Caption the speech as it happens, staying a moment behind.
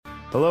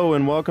Hello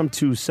and welcome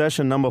to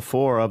session number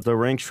 4 of the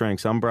Rink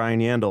Shrinks. I'm Brian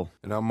Yandel.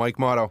 And I'm Mike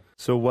Motto.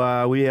 So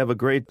we have a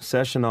great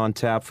session on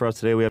tap for us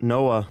today. We have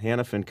Noah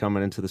Hanifin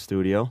coming into the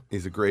studio.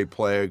 He's a great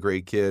player,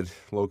 great kid,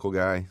 local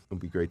guy. It'll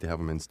be great to have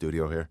him in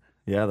studio here.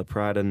 Yeah, the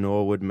pride of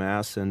Norwood,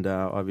 Mass, and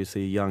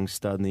obviously a young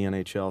stud in the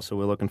NHL, so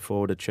we're looking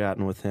forward to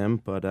chatting with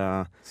him.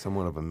 But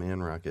somewhat of a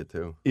man rocket,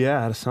 too.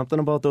 Yeah, something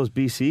about those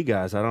BC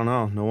guys. I don't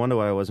know. No wonder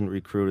why I wasn't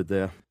recruited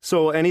there.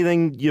 So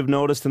anything you've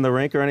noticed in the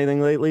rink or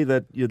anything lately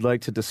that you'd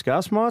like to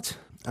discuss, Motts?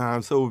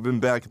 So we've been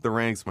back at the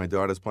ranks. My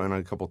daughter's playing on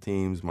a couple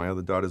teams. My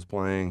other daughter's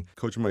playing,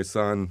 coaching my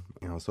son.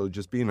 So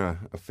just being a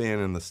fan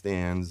in the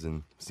stands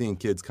and seeing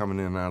kids coming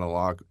in and out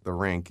of the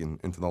rink and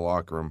into the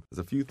locker room.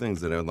 There's a few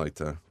things that I'd like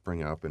to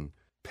bring up. And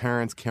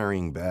parents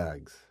carrying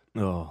bags.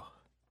 Oh.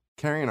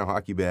 Carrying a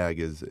hockey bag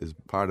is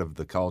part of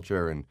the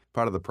culture and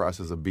part of the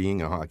process of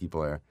being a hockey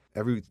player.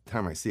 Every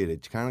time I see it,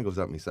 it kind of goes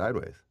up me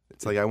sideways.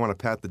 It's like I want to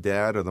pat the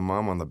dad or the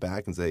mom on the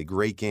back and say,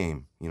 great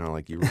game.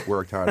 Like you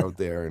worked hard out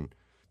there, and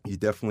you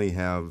definitely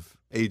have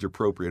age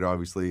appropriate.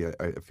 Obviously,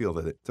 I feel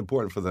that it's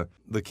important for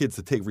the kids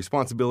to take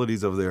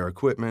responsibilities of their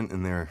equipment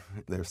and their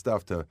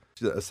stuff to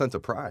a sense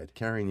of pride.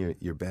 Carrying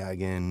your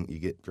bag in, you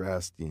get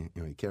dressed, you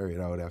carry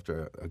it out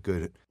after a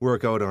good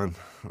workout on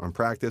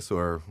practice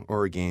or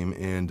a game.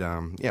 And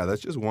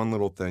that's just one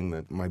little thing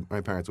that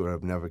my parents would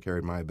have never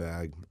carried my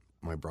bag.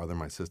 My brother,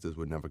 my sisters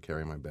would never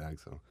carry my bag.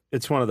 So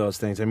it's one of those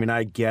things. I mean,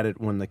 I get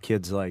it when the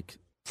kid's like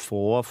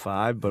 4 or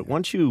 5, but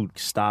once you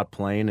start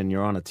playing and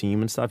you're on a team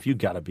and stuff, you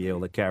got to be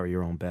able to carry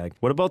your own bag.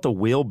 What about the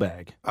wheel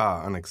bag?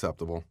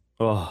 Unacceptable.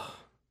 Oh,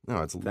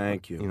 no, it's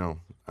thank you.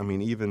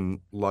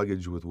 Even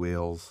luggage with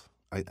wheels.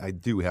 I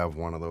do have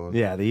one of those.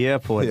 Yeah, the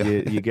airport,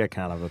 you get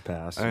kind of a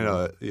pass. I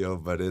know,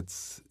 but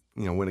it's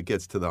when it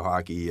gets to the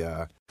hockey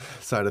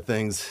side of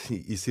things,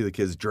 you see the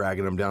kids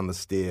dragging them down the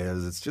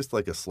stairs. It's just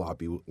like a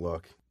sloppy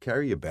look.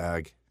 Carry your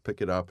bag,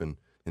 pick it up, and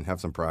have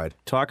some pride.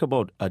 Talk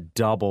about a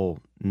double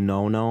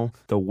no-no.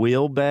 The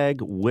wheel bag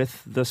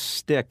with the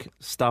stick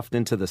stuffed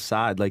into the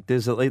side. Like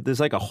there's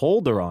like a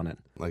holder on it.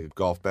 Like a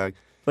golf bag?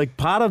 Like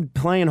part of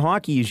playing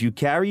hockey is you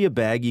carry your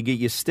bag, you get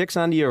your sticks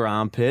under your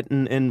armpit,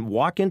 and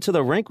walk into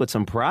the rink with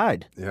some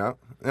pride. Yeah.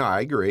 No,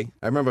 I agree.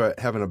 I remember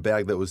having a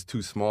bag that was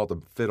too small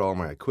to fit all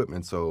my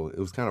equipment, so it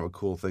was kind of a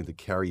cool thing to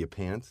carry your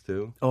pants,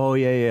 too. Oh,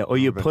 yeah. Or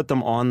you put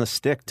them on the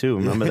stick, too.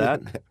 Remember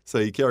that? So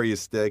you carry your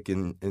stick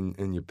and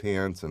your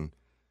pants, and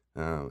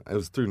it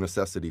was through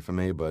necessity for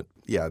me. But,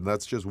 yeah,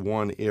 that's just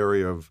one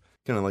area of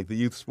kind of like the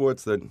youth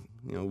sports that,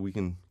 we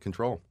can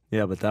control.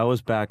 Yeah, but that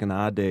was back in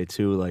our day,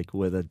 too, like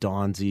with the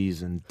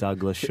Donzies and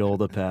Douglas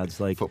shoulder pads.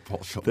 Like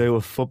football shoulder. They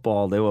were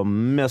football. They were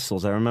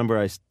missiles. I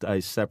remember I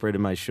separated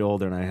my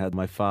shoulder, and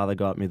my father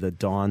got me the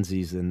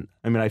Donzies. And,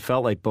 I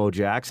felt like Bo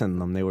Jackson in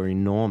them. They were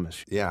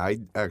enormous. Yeah, I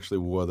actually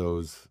wore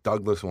those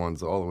Douglas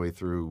ones all the way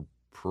through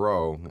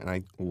pro.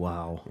 And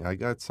Wow. I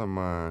got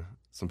some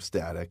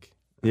static.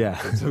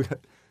 Yeah.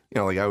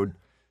 Like I would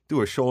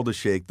do a shoulder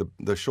shake,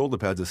 the shoulder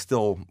pads are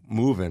still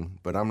moving,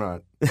 but I'm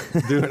not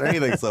doing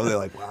anything. So they're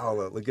like, wow,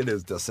 look at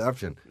his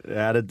deception.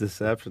 Added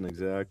deception,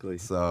 exactly.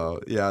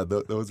 So, yeah,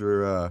 those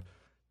were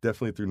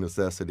definitely through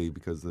necessity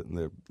because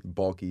they're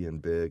bulky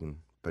and big.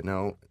 But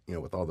now,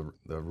 with all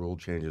the rule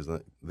changes,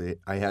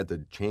 I had to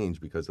change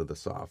because of the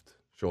soft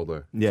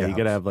shoulder Yeah, caps. you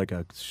got to have like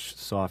a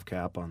soft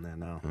cap on there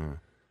now.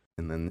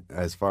 And then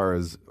as far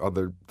as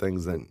other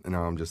things that,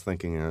 I'm just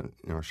thinking,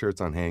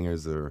 shirts on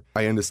hangers, or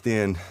I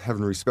understand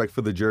having respect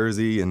for the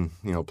jersey and,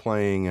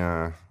 playing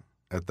at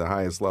the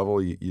highest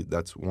level.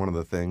 That's one of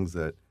the things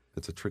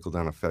it's a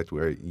trickle-down effect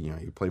where,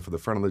 you play for the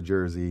front of the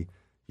jersey,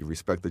 you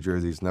respect the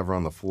jersey, it's never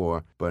on the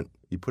floor, but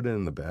you put it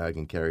in the bag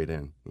and carry it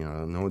in.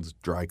 No one's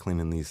dry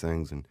cleaning these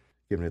things and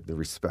giving it the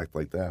respect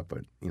like that.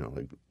 But,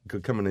 like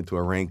coming into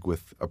a rink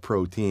with a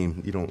pro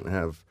team, you don't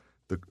have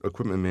the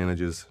equipment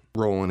managers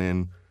rolling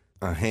in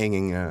a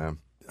hanging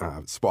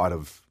spot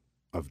of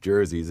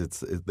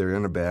jerseys. They're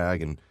in a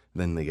bag and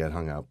then they get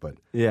hung up. But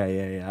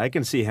yeah. I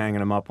can see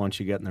hanging them up once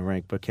you get in the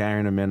rink, but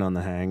carrying them in on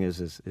the hang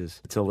is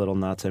it's a little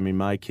nuts.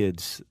 My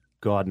kids,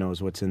 God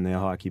knows what's in their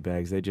hockey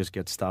bags. They just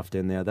get stuffed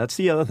in there. That's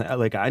the other thing.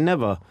 Like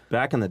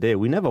back in the day,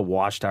 we never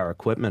washed our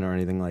equipment or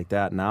anything like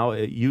that. Now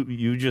you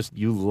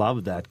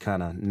love that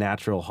kind of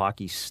natural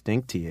hockey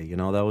stink to you.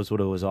 That was what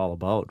it was all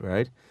about,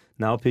 right?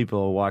 Now people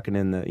are walking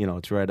in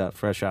it's right up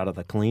fresh out of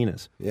the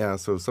cleaners. Yeah,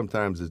 so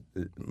sometimes it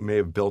may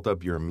have built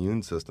up your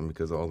immune system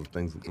because of all the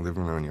things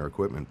living on your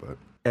equipment. But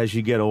as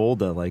you get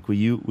older, like were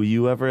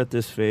you ever at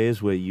this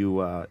phase where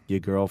your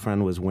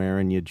girlfriend was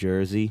wearing your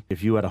jersey?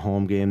 If you had a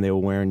home game, they were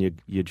wearing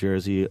your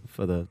jersey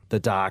for the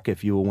dock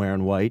if you were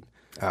wearing white?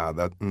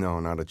 No,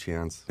 not a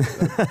chance.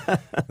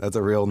 That's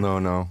a real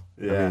no-no.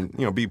 Yeah.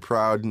 Be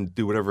proud and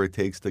do whatever it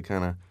takes to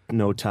kind of...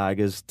 No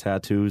Tigers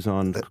tattoos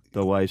on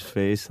the wife's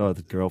face or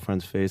the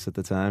girlfriend's face at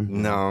the time?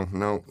 No,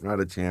 not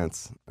a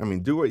chance.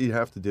 Do what you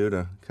have to do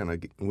to kind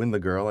of win the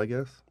girl, I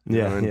guess.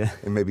 And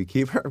maybe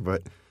keep her,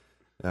 but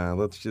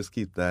let's just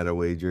keep that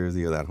away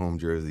jersey or that home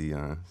jersey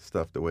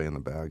stuffed away in the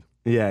bag.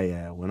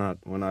 Yeah. We're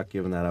not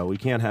giving that out. We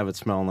can't have it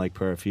smelling like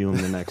perfume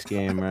the next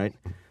game, right?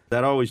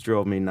 That always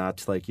drove me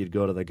nuts. Like, you'd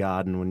go to the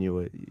Garden when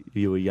you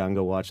were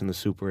younger watching the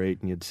Super 8,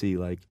 and you'd see,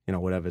 like,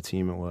 whatever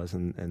team it was,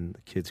 and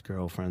the kids'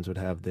 girlfriends would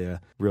have their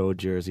road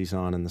jerseys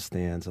on in the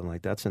stands. I'm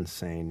like, that's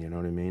insane, you know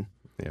what I mean?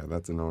 Yeah,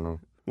 that's a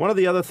no-no. One of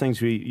the other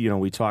things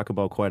we talk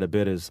about quite a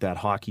bit is that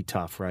hockey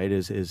tough, right?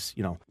 Is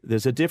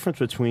there's a difference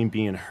between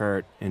being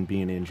hurt and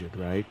being injured,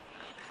 right?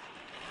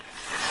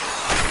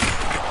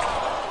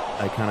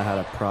 I kind of had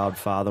a proud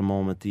father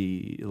moment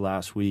the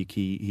last week.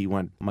 He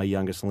went, my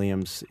youngest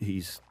Liam's,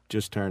 he's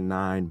just turned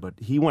 9, but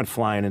he went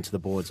flying into the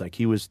boards. Like,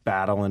 he was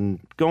battling,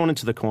 going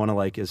into the corner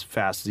like as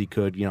fast as he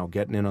could,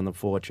 getting in on the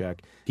forecheck.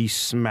 He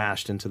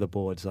smashed into the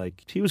boards.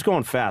 Like, he was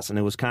going fast, and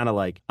it was kind of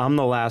like, I'm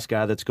the last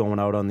guy that's going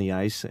out on the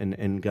ice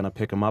and going to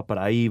pick him up, but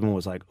I even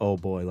was like, oh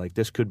boy, like,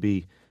 this could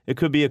be... It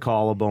could be a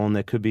collarbone.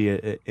 There could be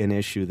an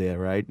issue there,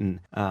 right? And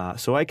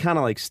so I kind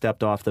of like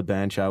stepped off the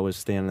bench. I was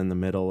standing in the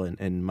middle,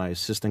 and my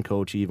assistant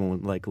coach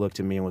even like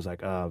looked at me and was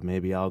like, "Oh,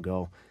 maybe I'll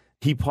go."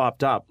 He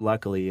popped up,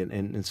 luckily,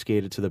 and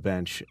skated to the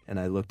bench. And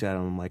I looked at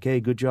him. I'm like,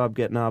 "Hey, good job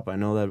getting up. I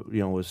know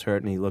that was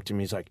hurt." And he looked at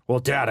me. He's like, "Well,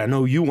 Dad, I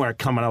know you weren't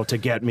coming out to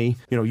get me.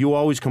 You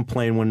always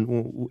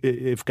complain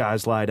if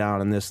guys lie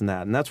down and this and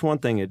that." And that's one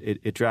thing.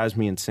 It drives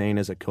me insane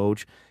as a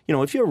coach.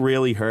 If you're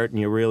really hurt and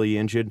you're really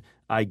injured,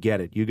 I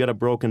get it. You got a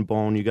broken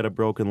bone, you got a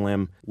broken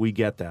limb. We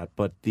get that.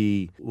 But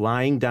the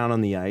lying down on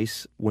the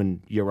ice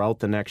when you're out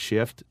the next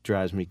shift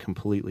drives me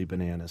completely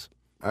bananas.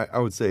 I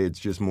would say it's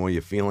just more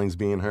your feelings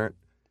being hurt.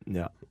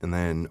 Yeah. And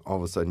then all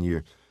of a sudden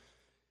you're,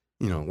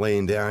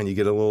 laying down, you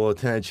get a little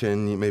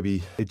attention.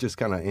 Maybe it just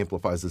kind of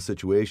amplifies the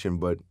situation,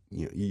 but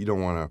you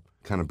don't want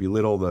to kind of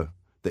belittle the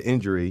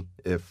injury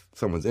if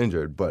someone's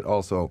injured. But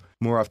also,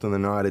 more often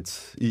than not,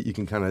 it's you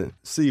can kind of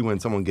see when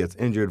someone gets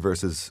injured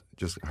versus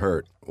just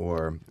hurt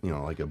or,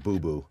 like a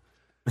boo-boo.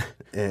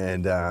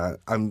 And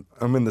I'm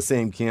in the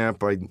same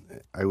camp.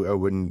 I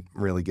wouldn't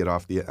really get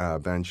off the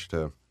bench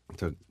to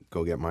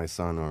go get my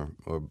son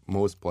or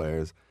most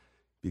players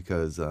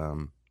because,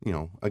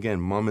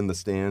 again, mom in the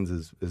stands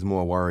is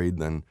more worried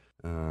than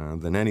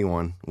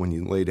anyone when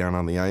you lay down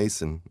on the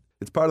ice. And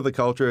it's part of the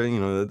culture.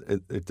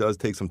 It does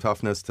take some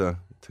toughness to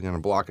kind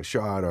of block a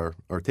shot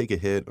or take a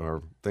hit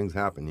or things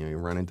happen. You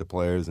run into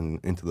players and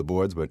into the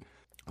boards, but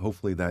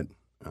hopefully that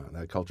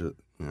culture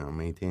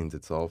maintains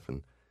itself,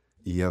 and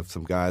you have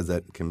some guys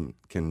that can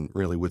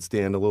really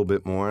withstand a little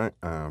bit more.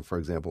 For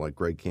example, like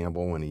Greg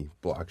Campbell when he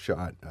blocked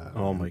shot.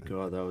 Oh my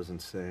God, that was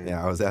insane.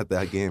 Yeah, I was at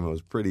that game. It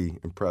was pretty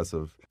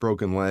impressive.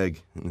 Broken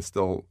leg and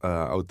still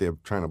out there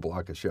trying to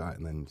block a shot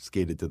and then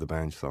skated to the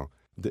bench. So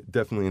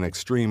definitely an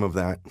extreme of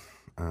that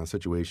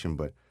situation,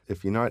 but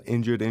if you're not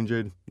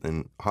injured,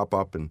 then hop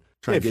up and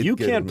try. If you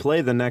can't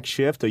play the next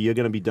shift, or you're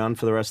going to be done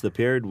for the rest of the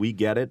period, we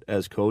get it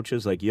as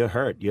coaches. Like, you're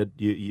hurt,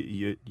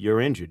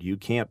 you're injured, you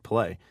can't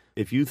play.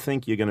 If you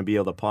think you're going to be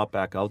able to pop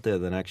back out there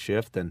the next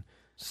shift, then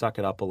suck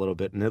it up a little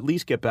bit and at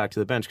least get back to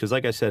the bench. Because,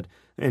 like I said,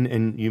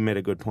 and you made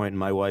a good point, and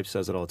my wife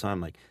says it all the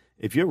time. Like,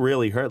 if you're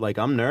really hurt, like,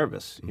 I'm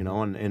nervous,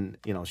 and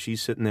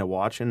she's sitting there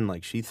watching,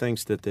 like, she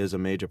thinks that there's a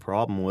major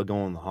problem. We're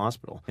going to the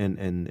hospital,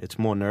 and it's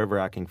more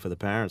nerve-wracking for the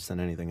parents than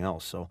anything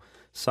else. So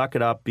suck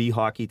it up, be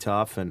hockey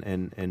tough,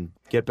 and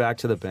get back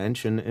to the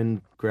bench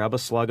and grab a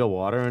slug of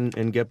water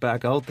and get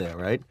back out there,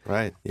 right?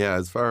 Right. Yeah,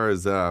 as far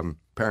as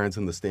parents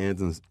in the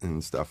stands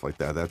and stuff like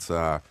that, that's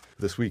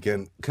this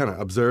weekend kind of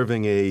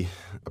observing a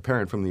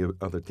parent from the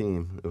other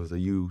team. It was a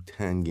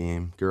U10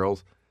 game,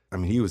 girls. I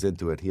mean, he was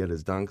into it. He had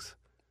his dunks.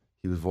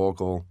 He was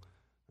vocal,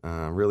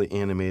 really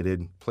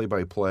animated,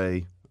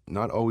 play-by-play,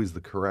 not always the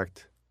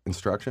correct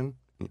instruction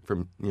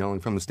from yelling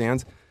from the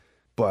stands.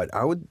 But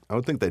I would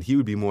think that he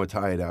would be more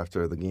tired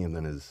after the game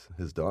than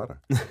his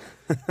daughter.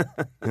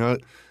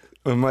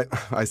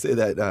 I say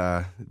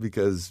that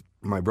because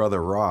my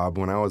brother Rob,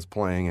 when I was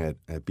playing at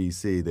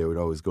BC, they would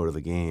always go to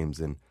the games,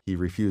 and he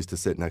refused to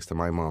sit next to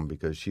my mom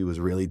because she was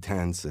really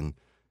tense and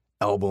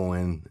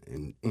elbowing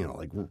and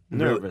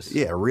nervous.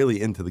 Really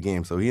into the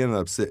game. So he ended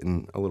up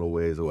sitting a little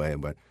ways away.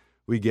 But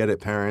we get it,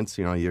 parents.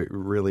 You're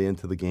really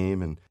into the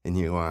game, and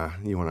you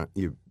want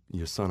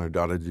your son or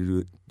daughter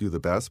to do the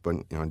best. But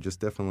just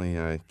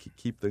definitely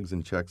keep things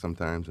in check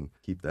sometimes and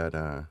keep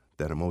that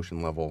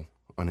emotion level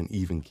on an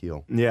even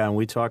keel. Yeah, and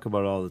we talk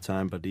about it all the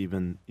time, but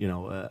even,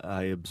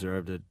 I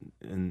observed it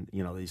in,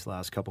 these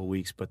last couple of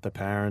weeks, but the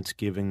parents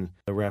giving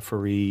the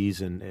referees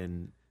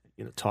and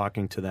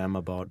talking to them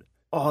about,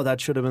 oh,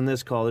 that should have been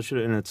this call,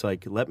 and it's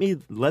like, let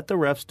the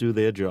refs do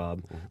their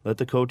job, let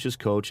the coaches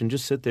coach, and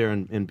just sit there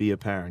and be a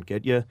parent.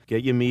 Get your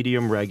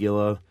medium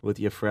regular with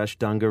your fresh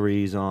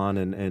dungarees on,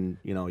 and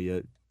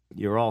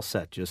you're all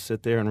set. Just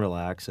sit there and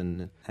relax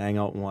and hang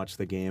out and watch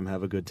the game,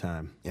 have a good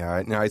time.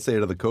 Yeah, I say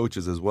to the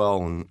coaches as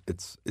well, and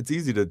it's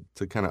easy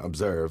to kind of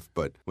observe,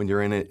 but when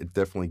you're in it, it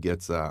definitely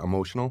gets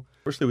emotional,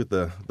 especially with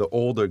the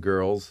older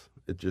girls.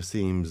 It just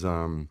seems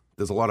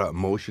there's a lot of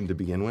emotion to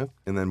begin with,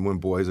 and then when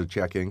boys are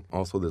checking,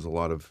 also there's a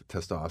lot of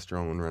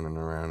testosterone running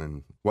around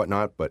and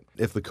whatnot. But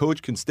if the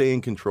coach can stay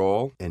in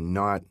control and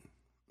not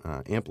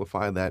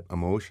amplify that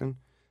emotion,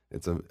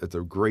 it's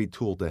a great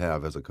tool to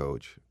have as a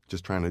coach.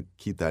 just trying to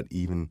keep that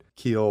even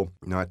keel,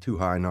 not too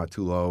high, not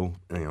too low,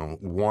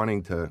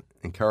 wanting to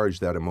encourage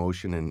that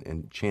emotion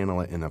and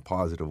channel it in a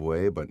positive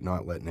way, but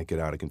not letting it get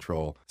out of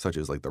control, such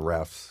as like the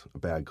refs, a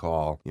bad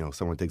call,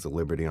 someone takes a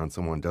liberty on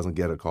someone, doesn't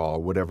get a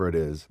call, whatever it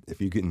is.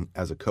 If you can,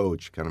 as a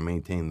coach, kind of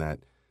maintain that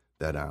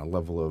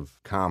level of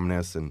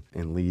calmness and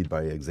lead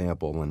by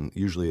example, and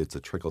usually it's a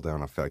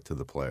trickle-down effect to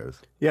the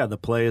players. Yeah, the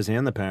players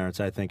and the parents.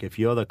 I think if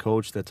you're the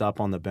coach that's up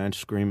on the bench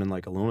screaming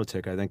like a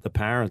lunatic, I think the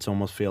parents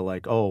almost feel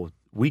like, oh,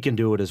 we can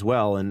do it as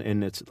well.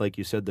 And it's like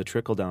you said, the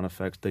trickle-down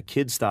effect. The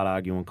kids start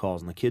arguing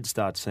calls, and the kids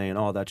start saying,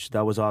 oh, that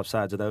was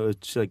offsides.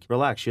 It's like,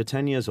 relax, you're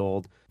 10 years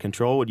old.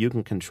 Control what you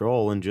can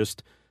control and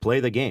just play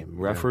the game.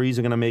 Referees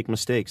are going to make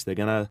mistakes. They're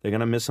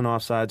gonna miss an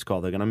offsides call.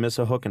 They're going to miss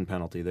a hooking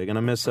penalty. They're going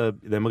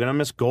to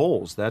miss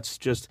goals. That's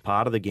just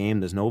part of the game.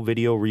 There's no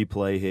video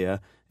replay here.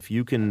 If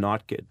you can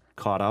not get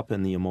caught up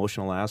in the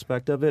emotional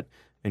aspect of it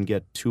and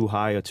get too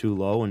high or too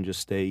low and just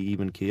stay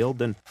even keeled,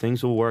 then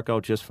things will work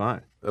out just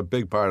fine. A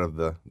big part of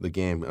the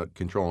game,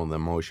 controlling the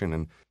emotion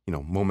and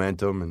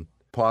momentum, and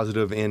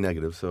positive and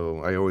negative.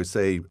 So I always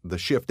say the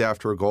shift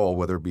after a goal,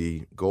 whether it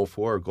be goal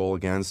for or goal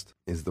against,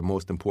 is the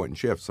most important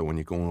shift. So when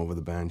you're going over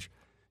the bench,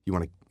 you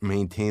want to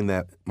maintain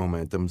that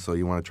momentum. So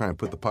you want to try and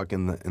put the puck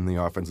in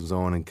the offensive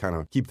zone and kind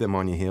of keep them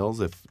on your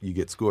heels. If you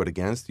get scored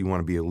against, you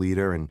want to be a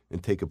leader and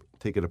take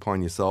it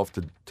upon yourself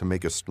to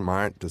make a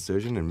smart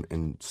decision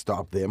and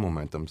stop their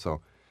momentum.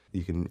 So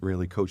you can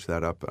really coach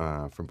that up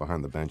from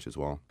behind the bench as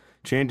well.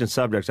 Changing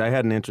subjects, I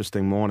had an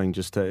interesting morning,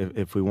 just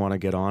if we want to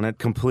get on it,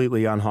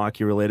 completely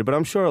on-hockey related, but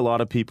I'm sure a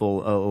lot of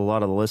people, a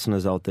lot of the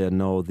listeners out there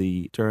know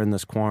during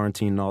this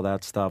quarantine and all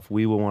that stuff,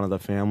 we were one of the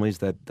families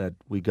that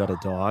we got a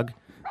dog,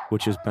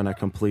 which has been a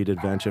complete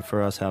adventure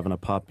for us, having a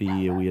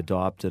puppy. We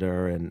adopted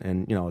her,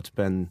 and it's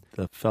been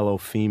the fellow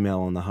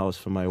female in the house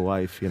for my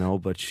wife,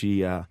 but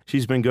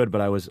she's been good.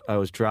 But I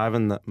was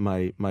driving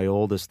my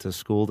oldest to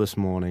school this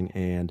morning,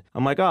 and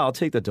I'm like, oh, I'll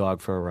take the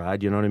dog for a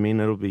ride, you know what I mean?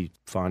 It'll be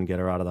fun, get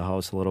her out of the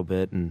house a little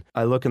bit. And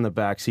I look in the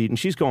back seat, and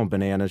she's going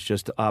bananas,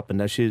 just up and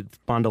down. She's a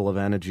bundle of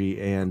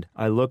energy, and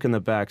I look in the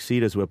back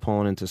seat as we're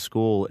pulling into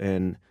school,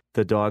 and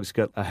the dog's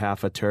got a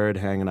half a turd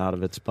hanging out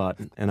of its butt.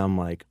 And I'm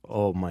like,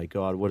 oh my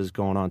God, what is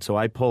going on? So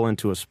I pull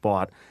into a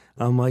spot.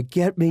 I'm like,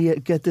 get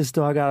this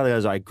dog out of there.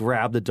 As I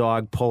grab the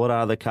dog, pull it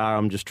out of the car.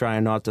 I'm just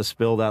trying not to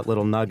spill that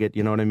little nugget,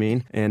 you know what I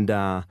mean? And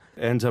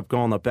ends up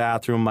going to the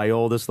bathroom. My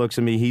oldest looks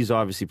at me. He's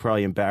obviously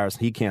probably embarrassed.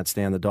 He can't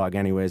stand the dog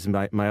anyways.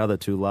 And my other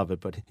two love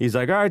it. But he's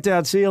like, all right,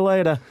 Dad, see you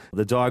later.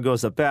 The dog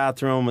goes to the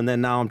bathroom. And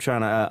then now I'm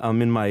trying to,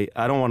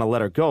 I don't want to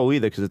let her go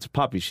either because it's a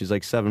puppy. She's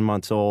like 7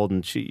 months old.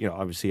 And she,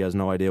 obviously has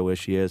no idea where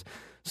she is.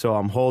 So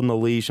I'm holding the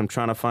leash. I'm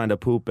trying to find a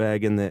poop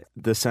bag in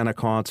the center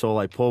console.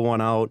 I pull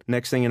one out.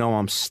 Next thing you know,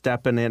 I'm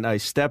stepping in. I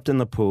stepped in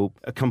the poop.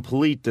 A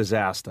complete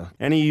disaster.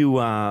 Any of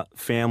you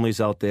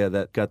families out there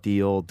that got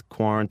the old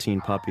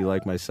quarantine puppy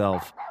like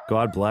myself,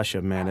 God bless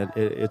you, man.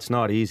 It's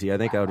not easy. I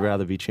think I would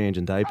rather be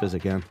changing diapers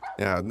again.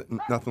 Yeah,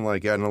 nothing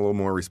like adding a little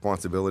more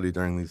responsibility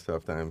during these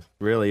tough times.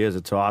 Really is.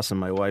 It's awesome.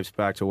 My wife's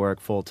back to work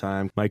full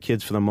time. My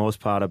kids, for the most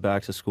part, are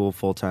back to school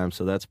full time.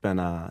 So that's been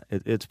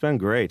it's been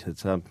great.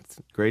 It's a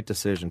great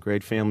decision,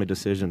 great family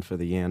decision for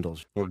the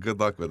Yandles. Well, good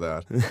luck with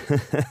that.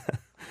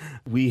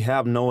 We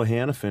have Noah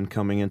Hanifin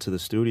coming into the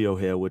studio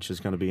here, which is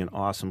going to be an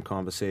awesome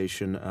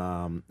conversation.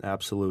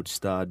 Absolute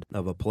stud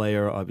of a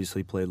player.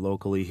 Obviously played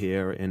locally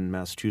here in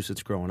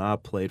Massachusetts growing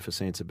up, played for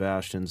St.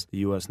 Sebastian's, the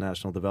U.S.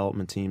 National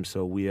Development Team.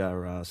 So we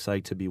are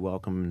psyched to be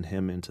welcoming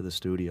him into the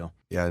studio.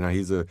 Yeah, no,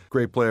 he's a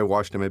great player.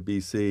 Watched him at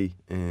BC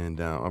and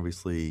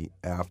obviously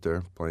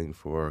after playing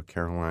for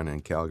Carolina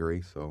and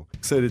Calgary. So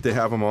excited to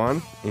have him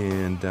on,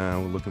 and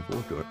we're looking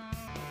forward to it.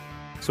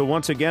 So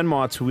once again,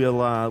 Motts,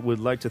 we'd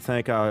like to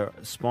thank our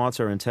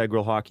sponsor,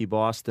 Integral Hockey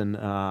Boston.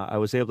 I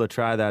was able to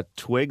try that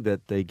twig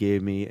that they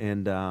gave me,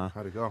 and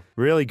how'd it go?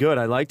 Really good.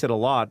 I liked it a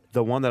lot.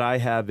 The one that I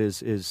have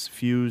is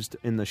fused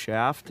in the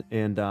shaft,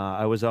 and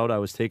I was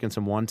taking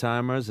some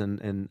one-timers,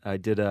 and I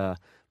did a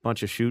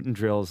bunch of shooting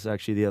drills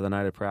actually the other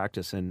night at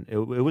practice, and it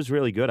was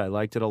really good. I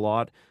liked it a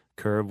lot.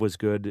 Curve was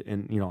good,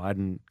 and I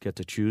didn't get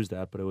to choose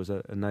that, but it was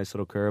a nice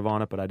little curve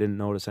on it, but I didn't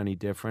notice any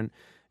different.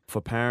 For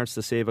parents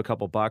to save a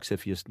couple bucks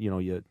if your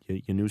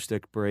new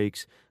stick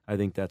breaks, I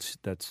think that's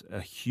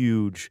a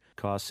huge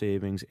cost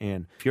savings.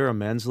 And if you're a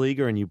men's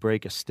leaguer and you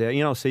break a stick,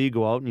 say you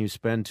go out and you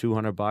spend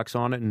 $200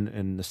 on it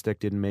and the stick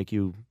didn't make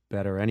you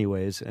better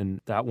anyways, and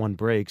that one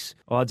breaks,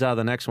 odds are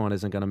the next one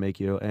isn't going to make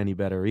you any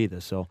better either.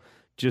 So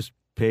just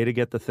pay to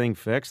get the thing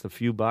fixed. A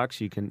few bucks,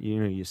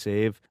 you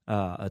save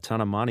a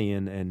ton of money,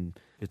 and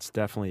it's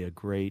definitely a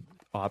great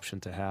option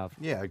to have.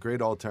 Yeah, a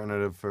great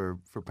alternative for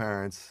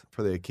parents,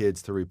 for their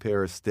kids to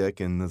repair a stick,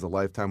 and there's a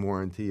lifetime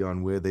warranty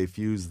on where they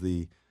fuse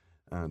the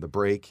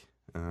brake.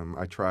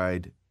 I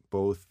tried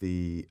both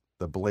the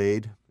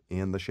blade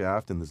and the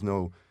shaft, and there's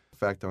no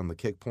effect on the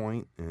kick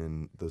point,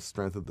 and the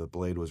strength of the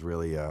blade was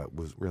really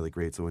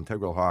great. So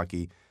Integral Hockey,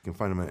 you can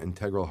find them at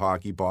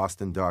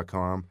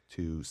integralhockeyboston.com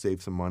to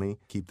save some money.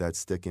 Keep that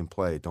stick in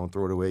play. Don't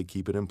throw it away.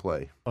 Keep it in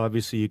play.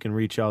 Obviously, you can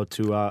reach out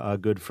to our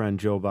good friend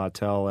Joe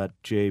Bartel at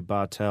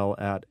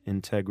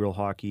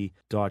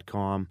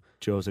jbartel@integralhockey.com.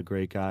 Joe's a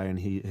great guy, and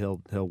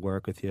he'll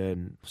work with you.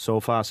 And so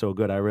far, so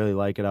good. I really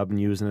like it. I've been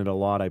using it a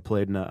lot. I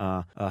played in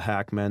a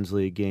Hack Men's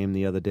League game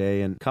the other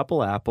day, and a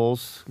couple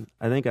apples.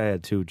 I think I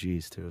had 2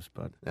 G's too,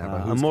 but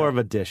I'm more of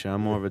a disher.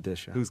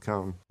 Who's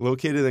counting?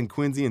 Located in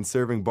Quincy and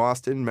serving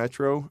Boston,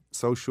 Metro,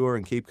 South Shore,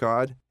 and Cape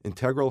Cod,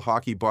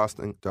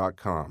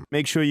 integralhockeyboston.com.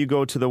 Make sure you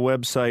go to the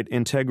website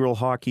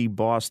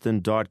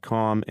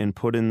integralhockeyboston.com and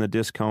put in the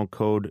discount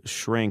code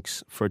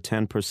SHRINKS for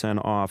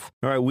 10% off.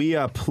 All right, we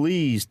are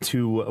pleased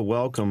to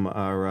welcome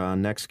our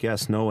next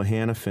guest, Noah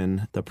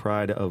Hanifin, the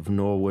pride of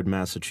Norwood,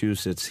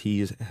 Massachusetts.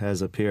 He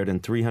has appeared in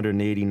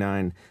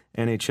 389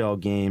 NHL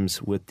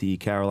games with the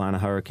Carolina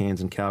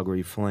Hurricanes and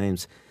Calgary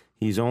Flames.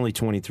 He's only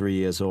 23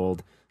 years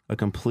old, a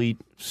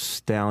complete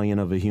stallion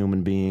of a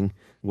human being.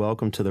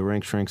 Welcome to the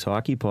Rink Shrinks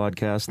Hockey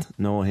Podcast,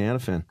 Noah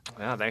Hanifin.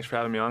 Yeah, thanks for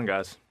having me on,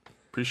 guys.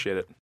 Appreciate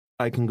it.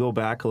 I can go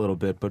back a little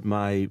bit, but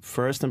my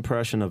first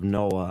impression of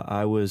Noah,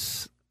 I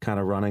was kind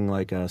of running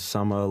like a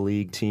summer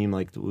league team,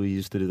 like we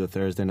used to do the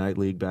Thursday night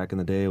league back in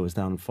the day. It was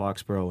down in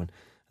Foxborough, and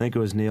I think it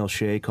was Neil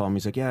Shea called me.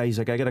 He's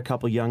like, I got a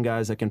couple young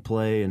guys that can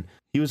play. And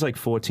he was like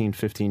 14,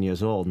 15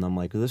 years old. And I'm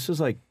like, this is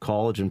like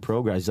college and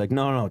pro guys. He's like,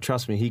 no,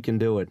 trust me, he can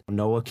do it.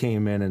 Noah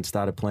came in and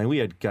started playing. We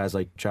had guys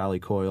like Charlie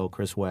Coyle,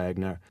 Chris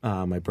Wagner.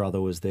 My brother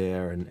was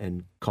there,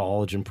 and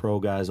college and pro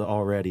guys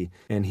already.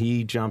 And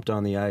he jumped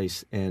on the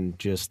ice and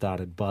just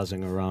started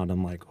buzzing around.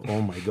 I'm like,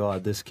 oh my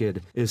God, this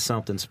kid is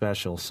something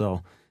special.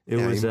 So he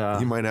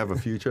might have a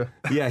future.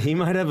 Yeah, he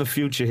might have a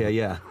future here,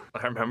 yeah.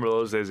 I remember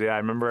those days. Yeah, I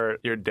remember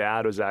your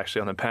dad was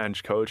actually on the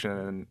bench coaching,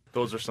 and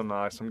those are some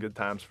good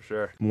times for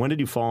sure. When did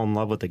you fall in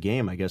love with the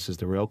game, I guess is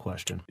the real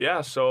question.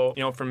 Yeah, so,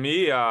 for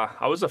me,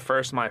 I was the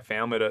first in my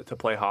family to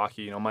play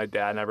hockey. My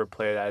dad never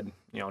played. I had,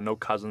 no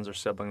cousins or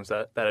siblings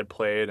that had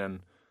played, and,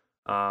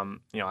 I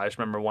just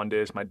remember one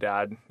day my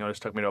dad,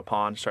 just took me to a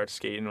pond to start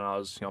skating when I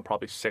was,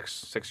 probably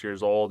six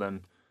years old,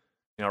 and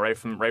right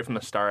from the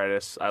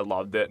start, I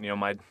loved it.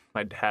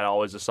 My dad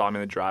always just saw me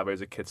in the driveway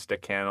as a kid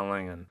stick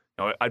handling, and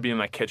I'd be in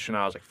my kitchen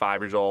when I was like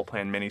 5 years old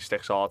playing mini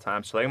sticks all the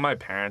time. So I think my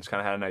parents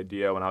kind of had an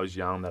idea when I was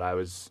young that I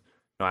was,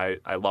 I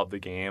loved the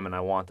game and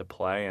I wanted to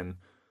play, and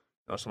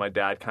so my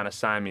dad kind of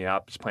signed me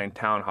up, just playing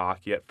town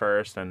hockey at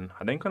first, and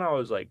I think when I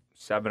was like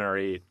 7 or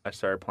 8, I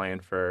started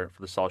playing for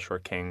the South Shore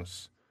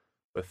Kings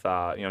with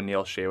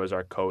Neil Shea was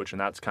our coach, and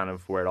that's kind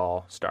of where it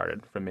all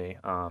started for me.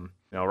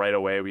 Right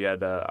away we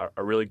had a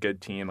really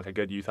good team, like a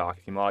good youth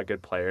hockey team, a lot of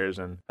good players,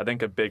 and I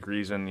think a big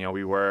reason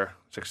we were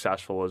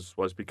successful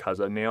was because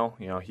of Neil.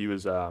 He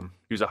was a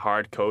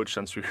hard coach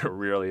since we were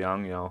really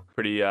young.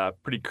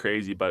 Pretty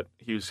crazy, but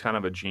he was kind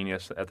of a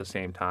genius at the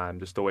same time.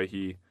 Just the way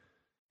he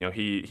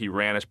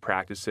ran his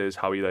practices,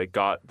 how he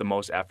got the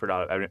most effort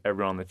out of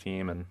everyone on the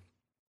team, and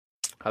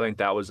I think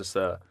that was just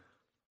a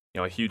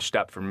huge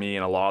step for me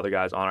and a lot of the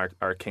guys on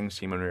our Kings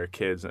team when we were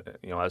kids,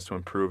 as to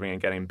improving and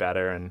getting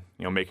better and,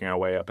 making our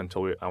way up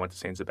until I went to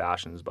St.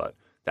 Sebastian's. But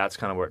that's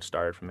kind of where it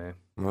started for me.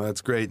 Well,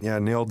 that's great. Yeah,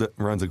 Neil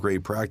runs a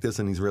great practice,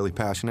 and he's really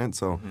passionate.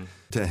 So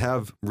to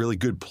have really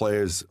good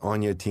players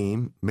on your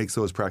team makes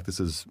those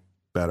practices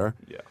better.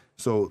 Yeah.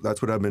 So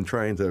that's what I've been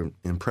trying to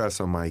impress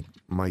on my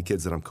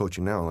kids that I'm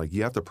coaching now. Like,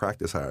 you have to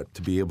practice hard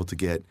to be able to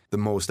get the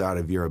most out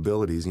of your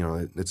abilities.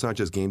 It's not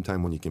just game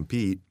time when you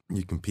compete.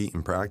 You compete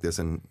in practice,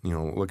 and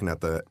looking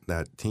at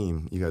that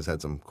team, you guys had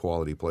some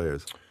quality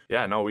players.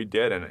 Yeah, no, we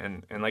did,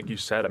 and like you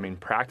said, I mean,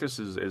 practice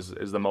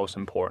is the most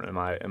important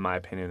in my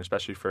opinion,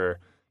 especially for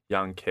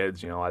young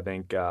kids. I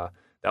think that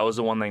was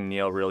the one thing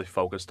Neil really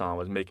focused on,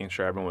 was making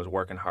sure everyone was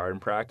working hard in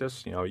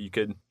practice. You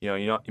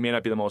may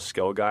not be the most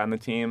skilled guy on the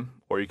team,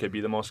 or you could be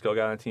the most skilled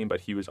guy on the team,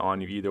 but he was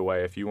on you either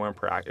way. If you weren't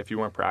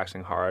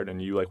practicing hard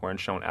and you weren't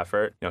showing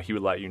effort, he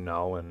would let you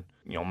know. And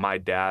my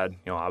dad,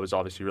 I was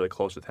obviously really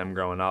close with him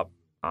growing up,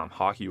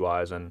 hockey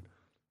wise, and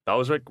that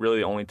was really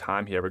the only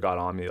time he ever got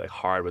on me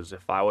hard, was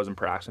if I wasn't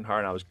practicing hard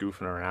and I was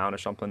goofing around or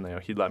something.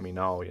 He'd let me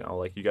know.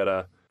 You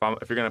gotta,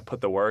 if you're gonna put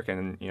the work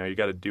in, you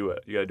gotta do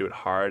it. You gotta do it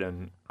hard,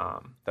 and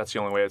that's the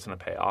only way it's gonna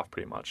pay off,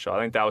 pretty much. So I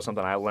think that was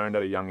something I learned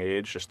at a young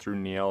age, just through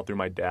Neil, through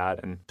my dad,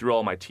 and through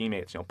all my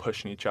teammates.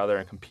 Pushing each other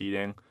and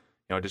competing.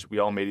 We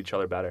all made each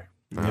other better.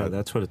 Yeah,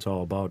 that's what it's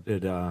all about.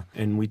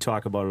 And we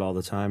talk about it all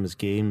the time, is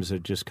games are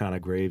just kind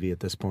of gravy at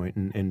this point.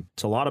 And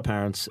it's a lot of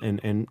parents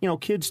and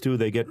kids too,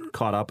 they get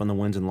caught up on the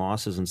wins and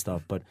losses and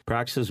stuff, but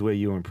practice is where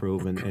you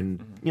improve,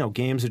 and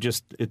games are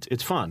just,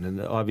 it's fun.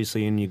 And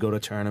obviously, and you go to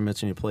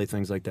tournaments and you play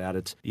things like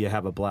that, you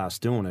have a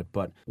blast doing it,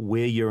 but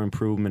where your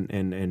improvement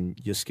and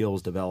your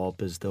skills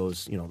develop is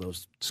those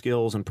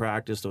skills and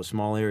practice, those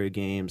small area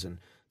games, and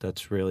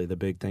that's really the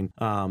big thing.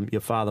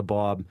 Your father,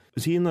 Bob,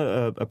 is he in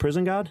a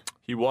prison guard?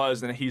 He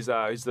was, and he's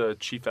the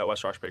chief at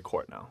West Roxbury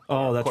Court now.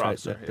 Oh, that's Court right.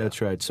 officer,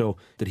 That's right. So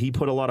did he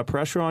put a lot of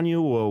pressure on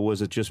you, or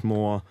was it just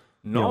more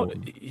No,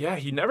 yeah,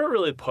 he never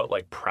really put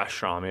like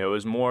pressure on me. It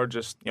was more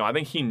just, I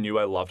think he knew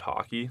I loved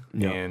hockey,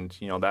 and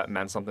that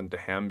meant something to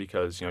him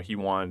because he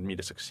wanted me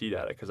to succeed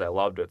at it because I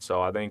loved it.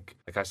 So I think,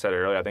 like I said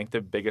earlier, I think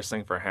the biggest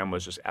thing for him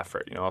was just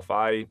effort. If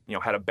I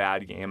had a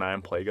bad game and I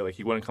didn't play good, like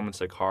he wouldn't come into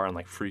the car and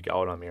like freak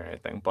out on me or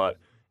anything. But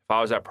if I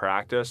was at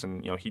practice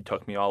and he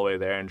took me all the way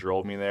there and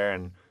drove me there,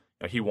 and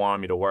he wanted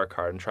me to work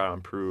hard and try to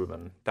improve,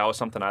 and that was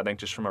something I think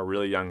just from a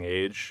really young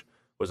age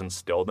was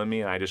instilled in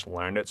me, and I just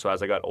learned it. So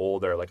as I got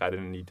older, like I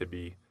didn't need to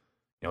be,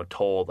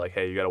 told like,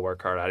 hey, you got to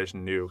work hard. I just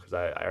knew because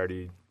I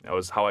already, that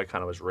was how I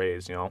kind of was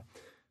raised,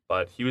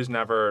 But he was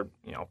never,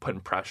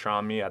 putting pressure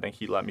on me. I think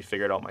he let me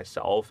figure it out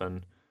myself,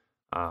 and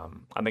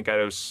I think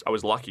I was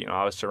lucky.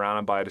 I was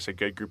surrounded by just a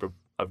good group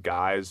of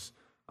guys,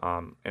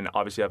 and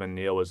obviously having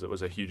Neil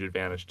was a huge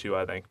advantage too.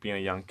 I think being a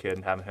young kid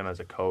and having him as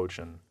a coach,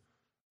 and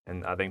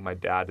I think my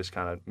dad just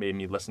kind of made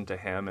me listen to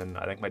him, and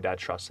I think my dad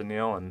trusted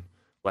Neil and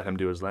let him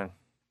do his thing.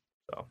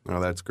 So. Oh,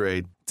 that's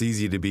great. It's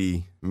easy to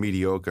be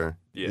mediocre.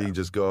 Yeah. You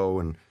just go,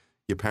 and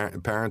your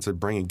parents are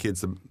bringing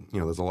kids to,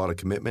 there's a lot of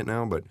commitment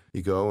now, but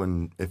you go,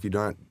 and if you're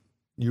not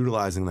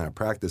utilizing that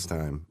practice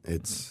time,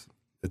 it's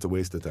a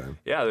waste of time.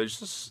 Yeah, there's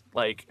just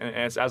like, and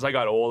as I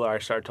got older, I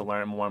started to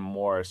learn more and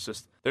more. It's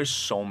just, there's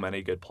so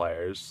many good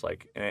players,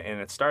 like, and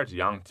it starts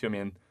young too. I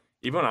mean,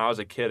 even when I was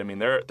a kid, I mean,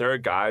 there are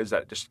guys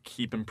that just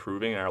keep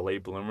improving and are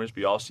late bloomers.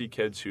 We all see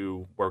kids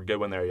who were good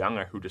when they were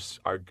younger who just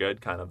are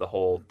good kind of the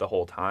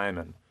whole time,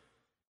 and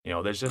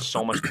there's just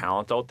so much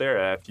talent out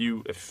there. If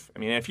you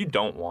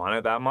don't want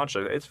it that much,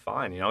 it's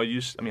fine.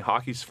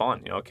 Hockey's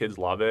fun. Kids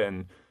love it,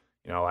 and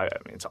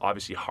it's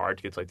obviously hard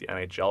to get to like the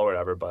NHL or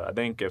whatever. But I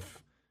think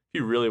if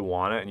you really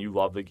want it and you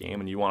love the game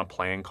and you want to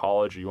play in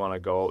college or you want to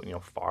go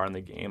far in the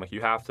game, like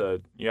you have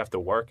to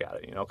work at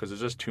it. Because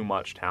there's just too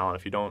much talent.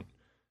 If you don't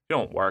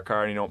work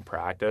hard and you don't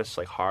practice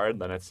like hard,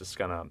 then it's just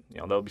gonna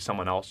there'll be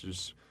someone else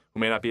who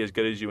may not be as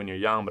good as you when you're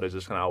young, but is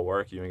just gonna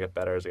outwork you and get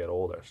better as they get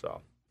older. So.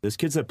 There's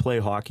kids that play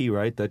hockey,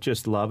 right, that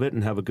just love it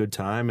and have a good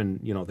time, and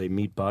they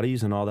meet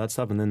buddies and all that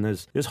stuff. And then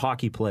there's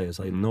hockey players,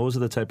 like, and those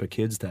are the type of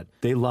kids that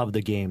they love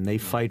the game. They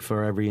fight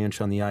for every inch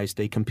on the ice.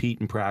 They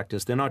compete in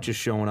practice. They're not just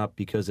showing up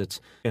because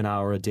it's an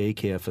hour of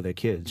daycare for their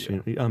kids.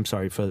 Yeah. I'm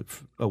sorry, for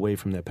away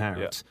from their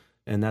parents.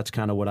 Yeah. And that's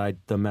kind of what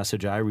the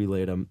message I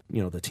relay to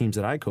the teams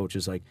that I coach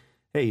is like,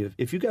 hey,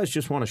 if you guys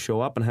just want to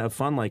show up and have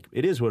fun, like,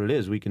 it is what it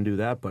is. We can do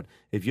that. But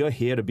if you're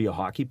here to be a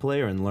hockey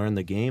player and learn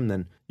the game,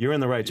 then you're in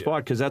the right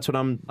spot, because that's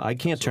what I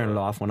can't turn it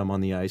off when I'm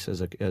on the ice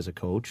as a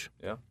coach.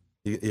 Yeah.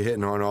 You're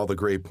hitting on all the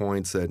great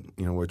points that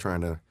we're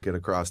trying to get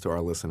across to our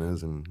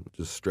listeners, and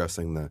just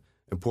stressing the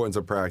importance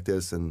of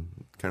practice and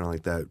kind of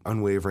like that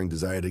unwavering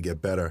desire to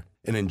get better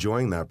and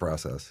enjoying that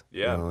process.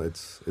 Yeah.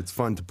 It's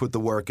fun to put the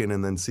work in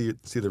and then see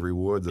the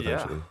rewards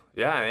eventually.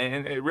 Yeah,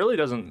 and it really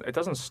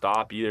doesn't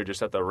stop either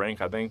just at the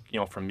rink. I think,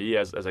 for me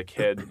as a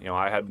kid,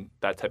 I had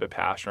that type of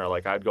passion, or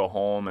like I'd go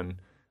home and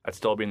I'd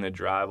still be in the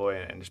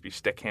driveway and just be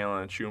stick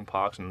handling and shooting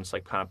pucks and just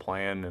like kind of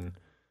playing. And,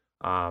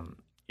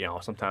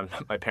 sometimes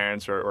my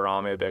parents were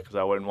on me a bit because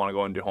I wouldn't want to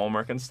go and do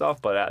homework and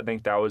stuff. But I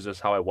think that was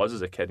just how I was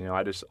as a kid.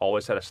 I just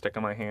always had a stick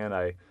in my hand.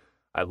 I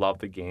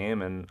loved the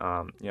game. And,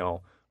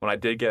 when I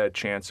did get a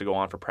chance to go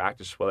on for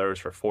practice, whether it was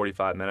for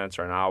 45 minutes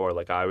or an hour,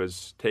 like I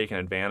was taking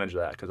advantage of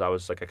that because I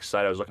was like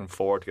excited. I was looking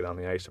forward to get on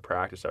the ice to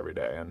practice every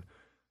day. And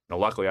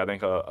luckily, I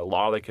think a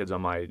lot of the kids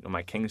on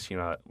my Kings team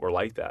were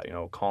like that.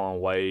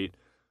 Colin White,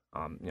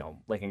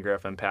 Lincoln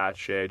Griffin, Pat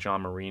Shea,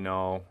 John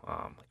Marino.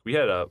 We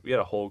had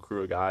a whole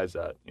crew of guys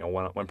that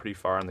went pretty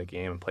far in the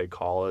game and played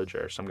college,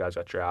 or some guys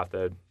got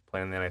drafted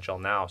playing in the NHL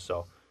now.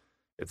 So.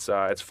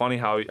 It's funny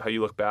how you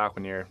look back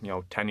when you're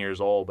 10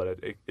 years old, but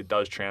it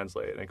does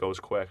translate and it goes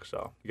quick,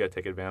 so you got to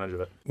take advantage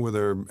of it. Were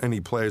there any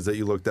players that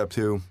you looked up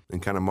to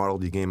and kind of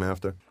modeled your game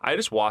after? I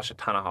just watched a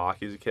ton of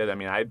hockey as a kid. I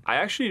mean, I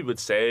actually would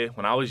say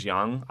when I was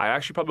young, I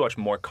actually probably watched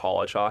more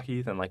college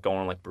hockey than like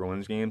going to like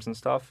Bruins games and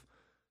stuff.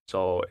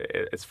 So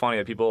it's funny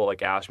that people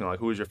like ask me like,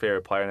 who was your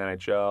favorite player in the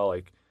NHL?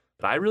 Like,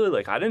 but I really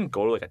I didn't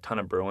go to like a ton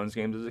of Bruins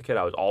games as a kid.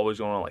 I was always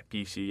going to like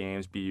BC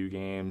games, BU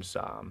games.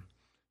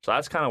 So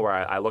that's kind of where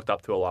I looked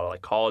up to a lot of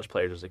like college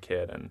players as a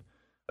kid. And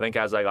I think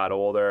as I got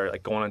older,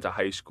 like going into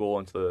high school,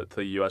 into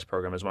the U.S.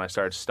 program is when I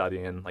started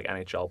studying like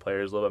NHL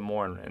players a little bit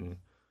more and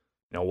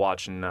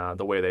watching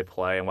the way they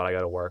play and what I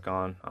got to work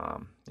on.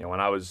 When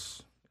I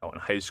was in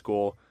high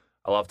school,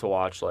 I loved to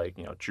watch like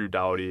Drew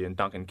Doughty and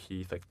Duncan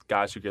Keith, like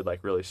guys who could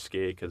like really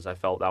skate, because I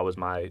felt that was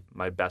my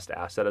best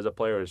asset as a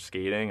player, was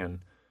skating. And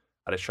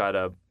I just try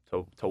to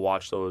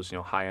watch those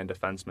high-end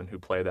defensemen who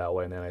play that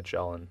way in the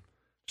NHL and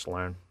just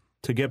learn.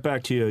 To get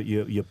back to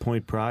your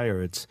point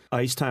prior, it's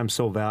ice time's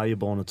so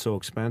valuable and it's so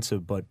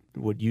expensive, but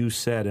what you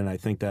said, and I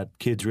think that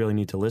kids really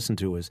need to listen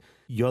to, is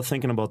you're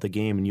thinking about the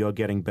game and you're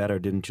getting better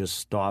didn't just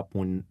stop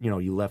when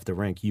you left the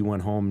rink. You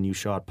went home and you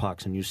shot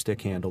pucks and you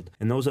stick handled.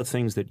 And those are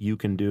things that you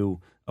can do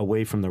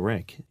away from the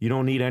rink. You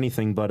don't need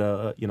anything but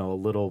a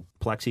little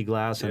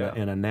plexiglass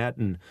and a net.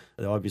 And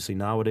obviously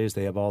nowadays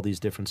they have all these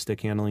different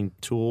stick handling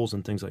tools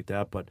and things like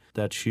that. But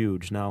that's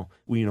huge. Now,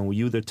 were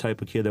you the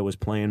type of kid that was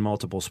playing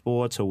multiple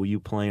sports, or were you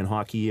playing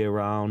hockey year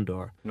round?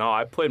 Or No,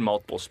 I played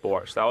multiple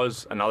sports. That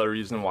was another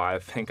reason why I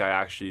think I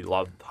actually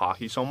loved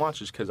hockey so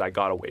much, is because I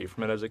got away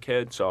from it as a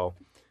kid. So,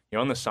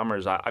 in the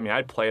summers,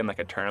 I'd play in like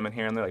a tournament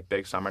here and there, like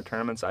big summer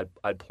tournaments.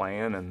 I'd play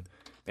in and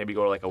maybe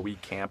go to like a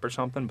week camp or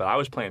something. But I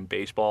was playing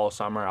baseball all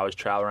summer. I was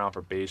traveling around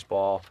for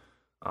baseball.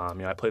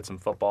 I played some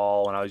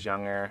football when I was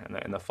younger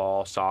in the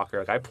fall, soccer.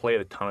 Like I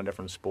played a ton of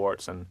different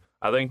sports, and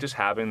I think just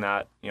having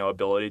that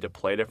ability to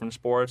play different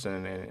sports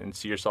and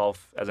see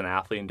yourself as an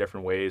athlete in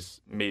different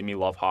ways made me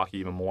love hockey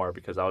even more,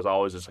 because I was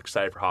always just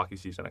excited for hockey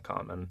season to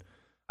come. And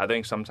I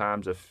think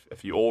sometimes if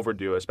you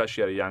overdo it,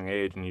 especially at a young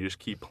age, and you just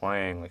keep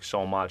playing like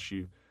so much,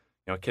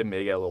 a kid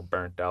may get a little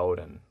burnt out,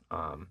 and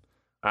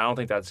I don't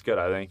think that's good.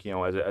 I think,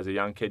 as a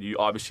young kid, you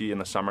obviously in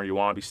the summer you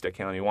want to be stick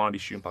handling, you want to be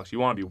shooting pucks, you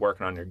want to be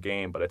working on your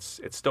game, but it's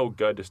still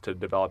good just to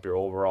develop your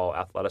overall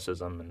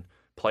athleticism and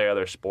play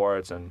other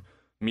sports and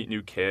meet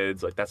new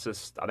kids. Like I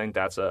think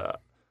that's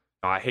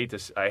I hate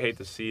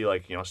to see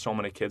like, so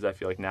many kids I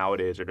feel like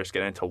nowadays are just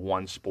getting into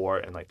one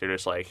sport and like they're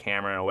just like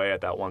hammering away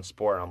at that one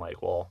sport. And I'm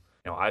like, well,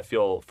 I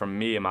feel from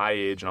me and my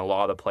age and a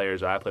lot of the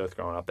players that I played with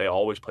growing up, they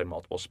always played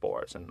multiple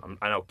sports. And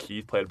I know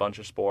Keith played a bunch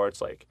of sports.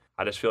 Like,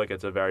 I just feel like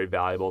it's a very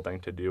valuable thing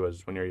to do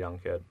as when you're a young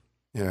kid.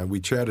 Yeah, we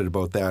chatted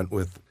about that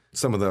with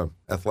some of the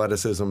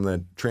athleticism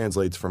that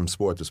translates from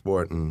sport to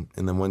sport. And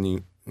then when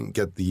you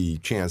get the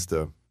chance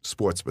to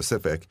sport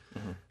specific,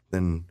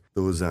 then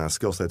those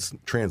skill sets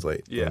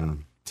translate. Yeah.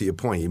 And to your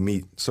point, you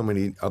meet so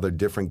many other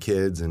different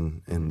kids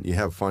and you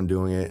have fun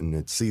doing it, and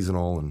it's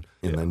seasonal, and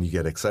then you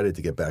get excited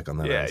to get back on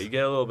that Yeah, ice. you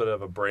get a little bit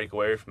of a break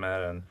away from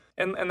it,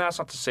 and that's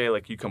not to say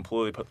like you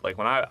completely put like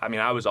when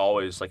I was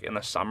always like in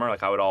the summer,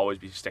 like I would always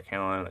be stick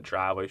handling in the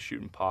driveway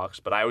shooting pucks,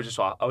 but I was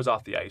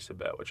off the ice a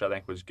bit, which I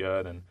think was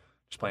good, and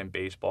just playing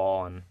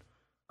baseball, and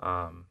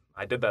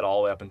I did that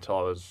all the way up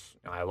until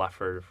I left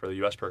for the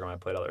U.S. program. I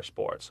played other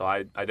sports, so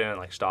I didn't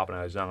like stop when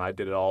I was young. I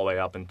did it all the way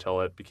up until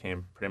it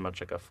became pretty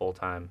much like a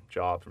full-time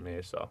job for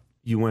me. So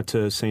you went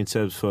to St.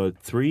 Seb's for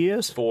 3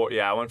 years?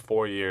 I went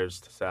 4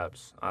 years to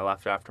Seb's. I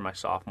left after my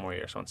sophomore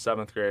year, so in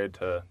 7th grade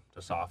to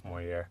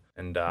sophomore year.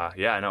 And that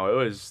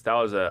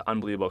was an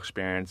unbelievable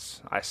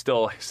experience. I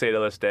still say to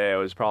this day, it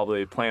was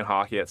probably playing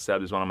hockey at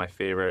Seb's is one of my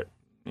favorite,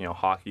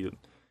 hockey,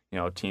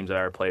 teams that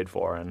I ever played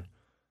for. And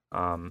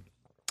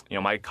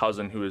my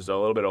cousin, who was a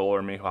little bit older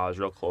than me, who I was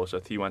real close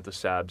with, he went to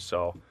Seb's,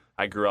 so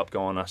I grew up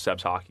going to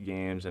Seb's hockey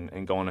games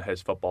and going to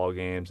his football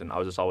games, and I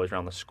was just always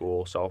around the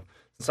school. So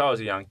since I was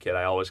a young kid,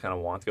 I always kind of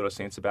wanted to go to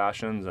St.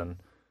 Sebastian's, and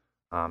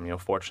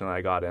fortunately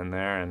I got in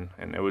there,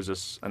 and it was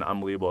just an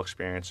unbelievable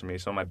experience for me.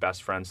 Some of my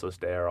best friends to this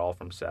day are all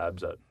from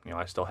Seb's that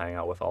I still hang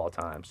out with all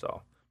the time.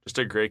 So just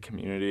a great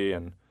community,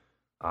 and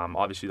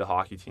obviously the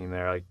hockey team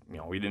there, like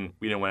we didn't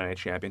win any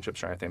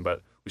championships or anything,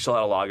 but we still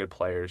had a lot of good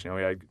players.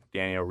 We had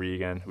Danny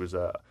O'Regan, who was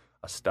a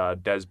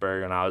stud.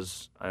 Desberg, when I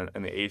was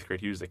in the 8th grade,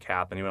 he was the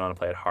captain. He went on to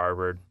play at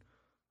Harvard.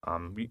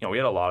 We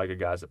had a lot of good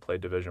guys that played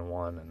Division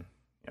I, and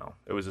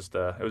it was just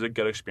it was a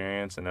good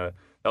experience. And that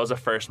was the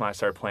first time I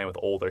started playing with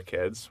older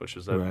kids, which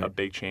was a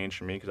big change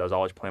for me because I was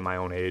always playing my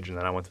own age. And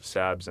then I went to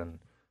Seb's and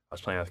I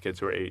was playing with kids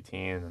who were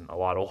 18 and a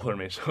lot older than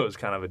me, so it was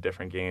kind of a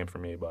different game for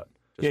me. But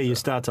you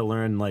start to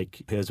learn,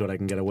 like, here's what I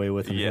can get away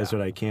with, and here's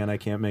what I can't. I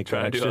can't make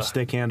that extra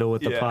stick handle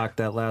with the puck,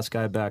 that last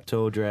guy back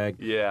toe drag.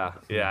 Yeah.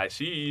 I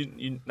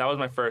see. That was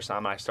my first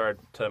time. I started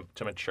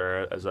to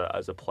mature as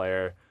a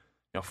player.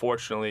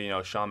 Fortunately,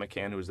 Sean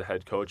McCann, who was the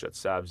head coach at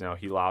Seb's,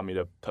 he allowed me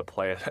to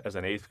play as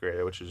an 8th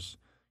grader, which is,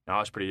 I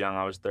was pretty young.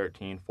 I was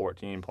 13,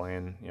 14,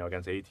 playing,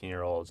 against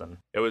 18-year-olds, and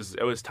it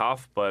was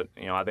tough. But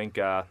I think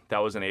that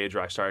was an age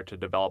where I started to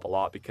develop a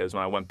lot, because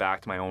when I went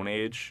back to my own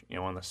age,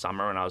 in the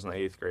summer when I was in the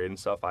 8th grade and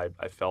stuff, I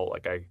felt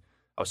like I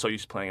was so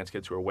used to playing against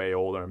kids who were way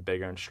older and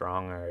bigger and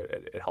stronger.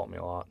 It helped me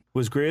a lot.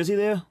 Was Grazy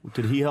there?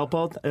 Did he help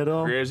out at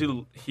all?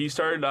 Grazy, he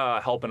started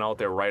helping out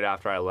there right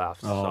after I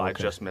left, so okay. I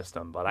just missed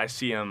him. But I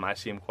see him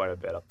quite a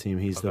bit.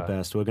 He's the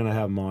best. We're gonna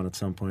have him on at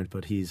some point,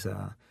 but he's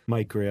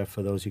Mike Greer.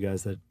 For those of you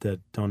guys that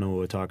don't know what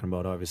we're talking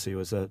about, obviously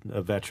was a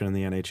veteran in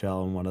the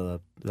NHL and one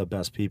of the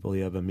best people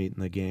you ever meet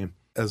in the game.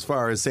 As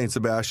far as St.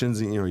 Sebastian's,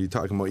 you're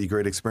talking about your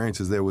great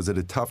experiences there. Was it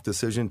a tough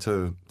decision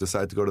to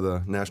decide to go to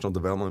the National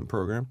Development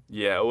Program?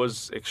 Yeah, it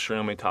was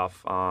extremely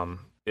tough.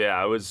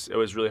 It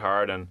was really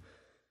hard, and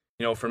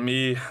for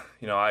me,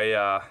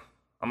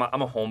 I'm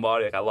a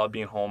homebody. Like, I love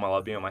being home. I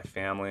love being with my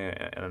family,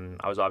 and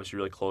I was obviously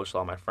really close to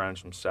all my friends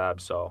from Seb.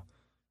 So,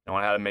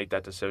 I had to make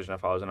that decision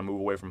if I was going to move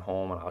away from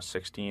home when I was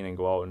 16 and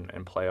go out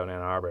and play out in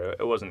Ann Arbor.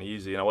 It wasn't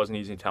easy, and it wasn't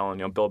easy telling.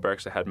 Bill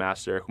Burke's the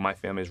headmaster, who my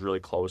family is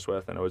really close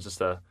with, and it was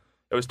just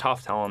it was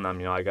tough telling them,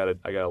 I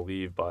gotta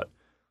leave. But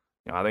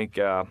I think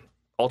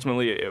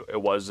ultimately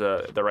it was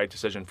the right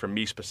decision for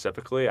me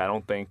specifically. I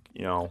don't think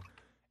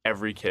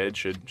every kid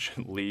should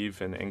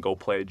leave and go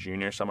play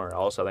junior somewhere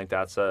else. I think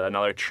that's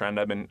another trend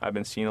I've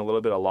been seeing a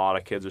little bit. A lot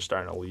of kids are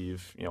starting to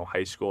leave,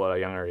 high school at a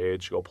younger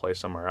age to go play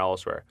somewhere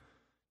else. Where,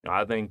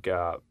 I think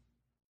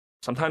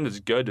sometimes it's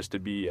good just to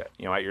be,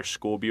 at your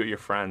school, be with your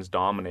friends,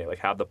 dominate, like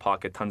have the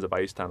puck, get tons of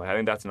ice time. Like, I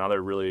think that's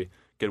another really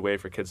good way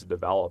for kids to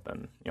develop.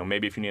 And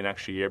maybe if you need an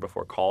extra year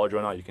before college or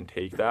whatnot, you can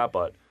take that.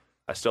 But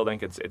I still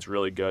think it's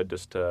really good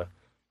just to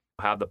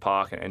have the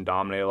puck and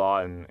dominate a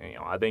lot. And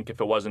I think if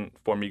it wasn't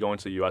for me going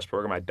to the U.S.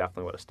 program, I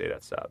definitely would have stayed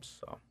at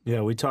Sebs. So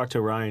yeah, we talked to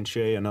Ryan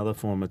Shea, another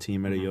former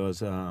teammate of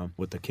yours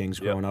with the Kings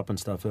growing up and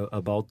stuff,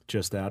 about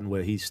just that and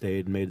where he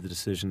stayed, made the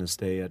decision to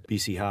stay at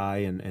BC High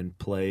and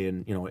play,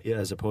 and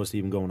as opposed to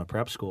even going to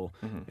prep school,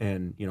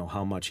 and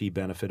how much he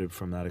benefited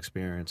from that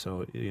experience.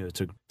 So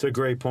it's a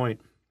great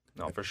point.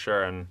 No, for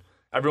sure, and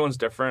everyone's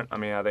different. I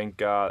mean, I think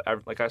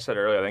like I said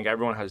earlier, I think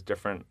everyone has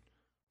different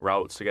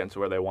routes to get into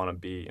where they want to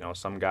be.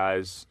 Some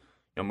guys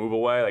move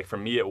away. Like for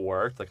me, it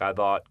worked. Like I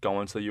thought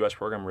going to the U.S.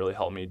 program really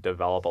helped me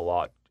develop a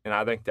lot. And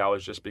I think that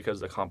was just because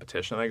of the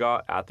competition I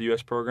got at the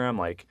U.S. program.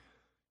 Like,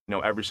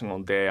 every single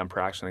day I'm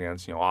practicing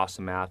against,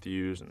 Austin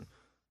Matthews and,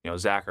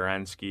 Zach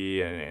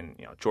Arensky and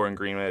Jordan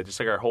Greenway. Just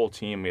like our whole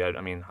team, we had,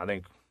 I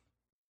think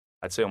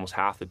I'd say almost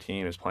half the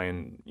team is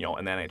playing,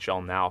 in the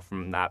NHL now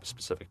from that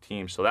specific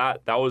team. So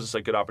that was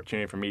a good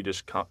opportunity for me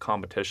just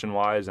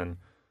competition-wise, and,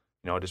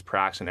 just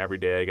practicing every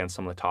day against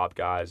some of the top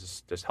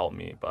guys just helped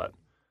me. But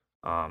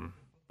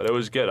it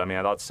was good. I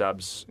thought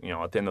Sebs,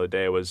 at the end of the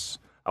day,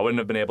 I wouldn't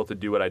have been able to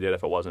do what I did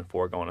if it wasn't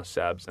for going to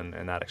Sebs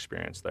and that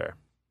experience there.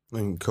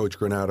 And Coach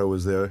Granato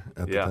was there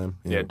at the time?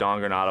 Yeah, Don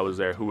Granato was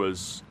there,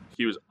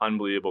 he was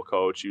unbelievable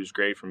coach. He was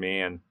great for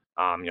me, and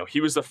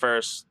he was the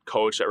first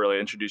coach that really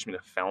introduced me to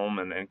film,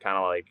 and kind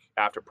of like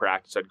after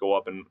practice I'd go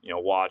up and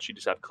watch. He'd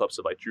just have clips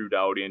of like Drew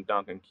Doughty and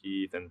Duncan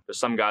Keith, and there's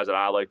some guys that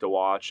I like to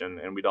watch, and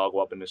we'd all go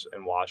up and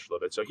watch a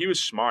little bit. So he was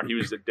smart. He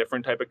was a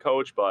different type of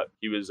coach, but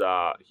he was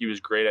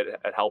great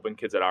at helping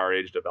kids at our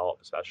age develop,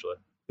 especially.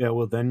 Yeah,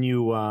 well, then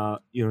you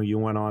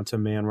went on to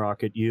Man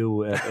Rocket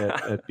U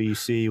at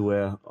BC,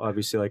 where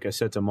obviously, like I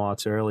said to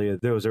Mott's earlier,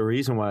 there was a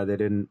reason why they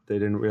didn't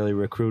really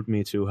recruit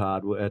me too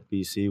hard at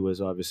BC.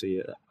 Was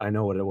obviously, I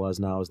know what it was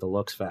now, is the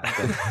looks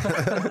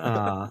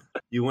factor.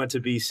 You went to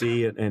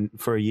BC and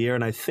for a year,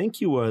 and I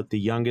think you were the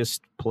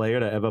youngest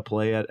player to ever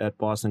play at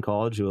Boston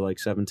College. You were like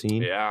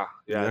 17. Yeah,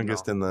 the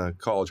youngest in the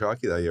college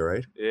hockey that year,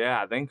 right?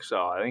 Yeah, I think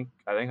so. I think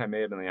I may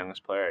have been the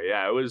youngest player.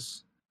 Yeah, that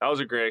was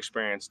a great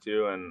experience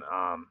too, and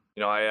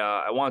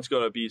I wanted to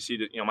go to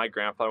BC. My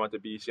grandfather went to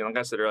BC, and like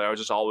I said earlier, I was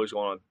just always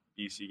going to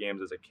BC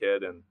games as a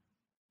kid, and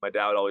my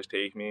dad would always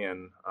take me,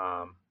 and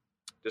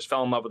just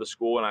fell in love with the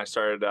school, and I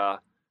started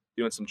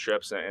doing some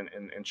trips and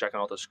checking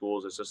out the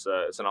schools. It's just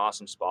it's an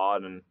awesome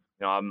spot, and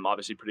I'm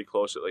obviously pretty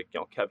close to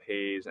Kev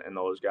Hayes and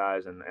those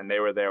guys, and they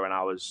were there when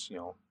I was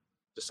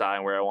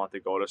deciding where I wanted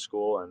to go to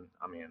school, and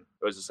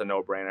it was just a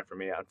no-brainer for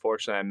me.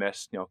 Unfortunately, I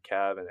missed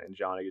Kev and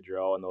Johnny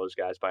Gaudreau and those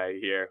guys by a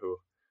year, who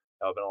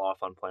that would have been a lot of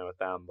fun playing with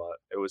them, but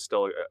it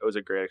was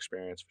a great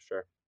experience for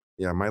sure.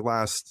 Yeah, my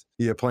last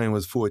year playing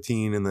was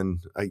 14, and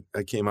then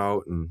I came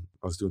out and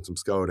I was doing some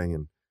scouting,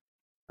 and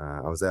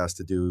I was asked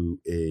to do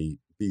a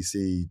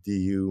BC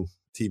DU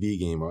TV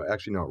game, or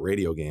actually no,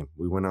 radio game.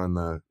 We went on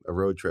a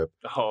road trip.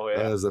 Oh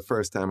yeah, that was the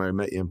first time I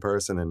met you in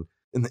person, and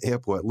in the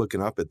airport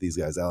looking up at these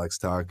guys, Alex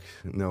Tuck,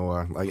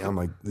 Noah. I'm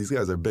like, these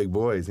guys are big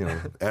boys,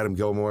 Adam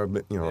Gilmore,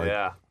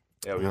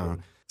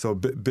 so a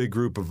big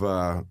group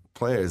of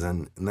players,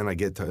 and then I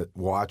get to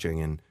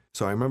watching, and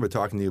so I remember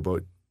talking to you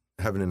about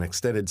having an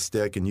extended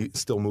stick and you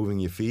still moving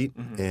your feet,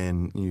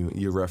 and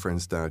you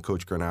referenced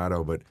Coach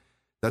Granato, but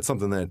that's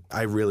something that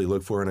I really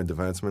look for in a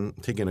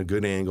defenseman, taking a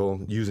good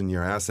angle, using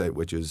your asset,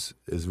 which is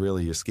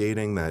really your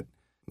skating, that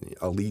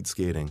elite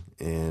skating,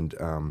 and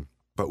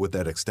but with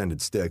that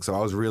extended stick. So I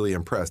was really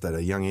impressed at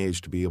a young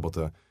age to be able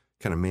to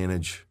kind of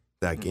manage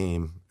that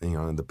game,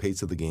 and the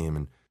pace of the game.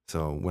 And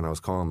so when I was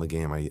calling the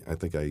game, I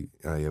think I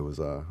was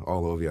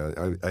all over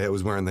you. I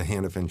was wearing the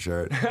Hanifin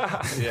shirt.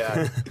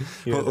 Yeah.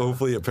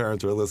 Hopefully your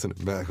parents were listening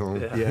back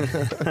home.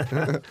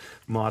 Yeah.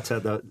 Mott's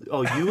had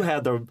you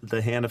had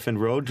the Hanifin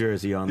road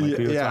jersey on, like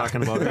we were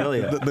talking about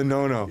earlier. The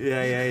no-no.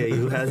 Yeah.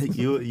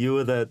 You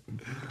were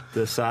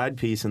the side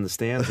piece in the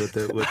stands with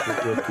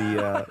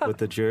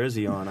the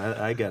jersey on.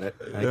 I get it.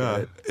 I get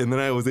it. And then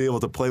I was able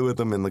to play with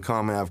them in the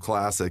ComAv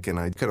Classic, and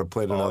I could have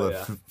played another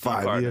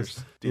 5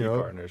 years.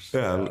 Partners.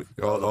 Yeah,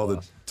 all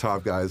the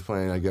top guys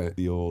playing. I got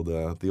the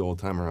old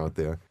timer out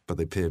there, but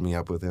they paired me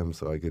up with him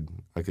so I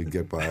could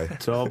get by.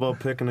 It's all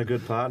about picking a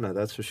good partner,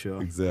 that's for sure.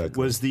 Exactly.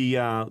 Was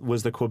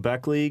the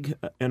Quebec League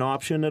an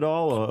option at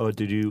all, or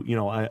did you?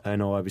 I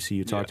know obviously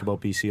you talked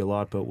about BC a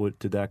lot, but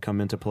did that come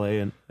into play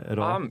at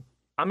all?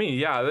 I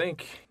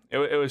think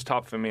it was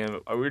tough for me.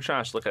 We were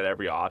trying to look at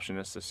every option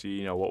just to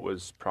see, what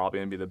was probably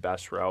going to be the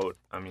best route.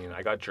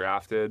 I got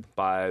drafted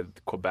by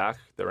Quebec,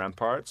 the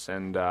Remparts,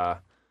 and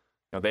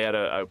they had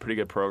a pretty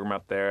good program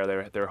up there.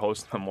 They were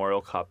hosting the Memorial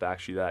Cup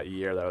actually that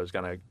year that I was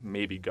going to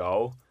maybe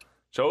go.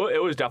 So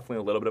it was definitely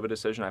a little bit of a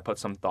decision. I put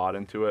some thought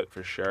into it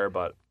for sure,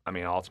 but I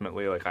mean,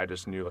 ultimately, like I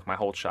just knew, like my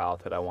whole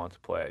childhood, I wanted to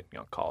play,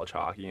 college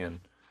hockey,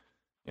 and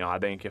I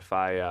think if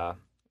I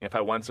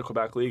went to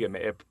Quebec League, it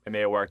may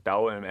have worked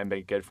out and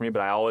been good for me.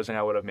 But I always think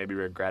I would have maybe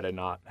regretted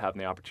not having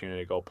the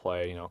opportunity to go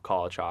play,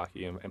 college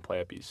hockey and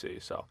play at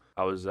BC. So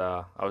I was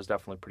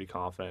definitely pretty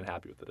confident and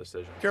happy with the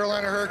decision.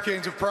 Carolina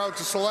Hurricanes are proud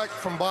to select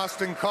from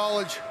Boston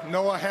College,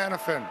 Noah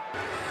Hanifin.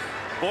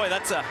 Boy,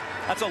 that's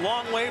a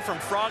long way from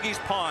Froggy's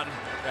Pond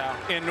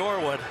in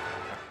Norwood.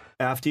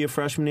 After your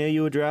freshman year,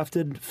 you were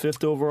drafted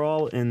 5th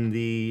overall in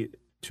the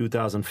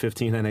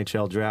 2015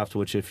 NHL draft,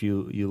 which if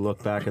you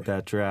look back at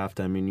that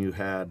draft, I mean, you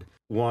had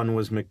 1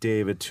 was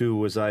McDavid, 2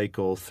 was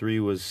Eichel, 3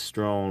 was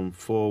Strome,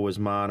 4 was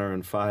Marner,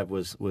 and 5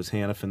 was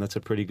Hanifin. That's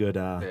a pretty good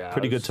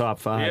good top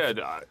 5. We had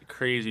a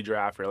crazy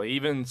draft, really.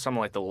 Even some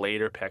like the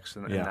later picks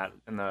in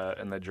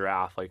the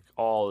draft, like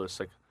all this,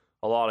 like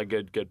a lot of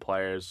good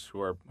players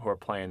who are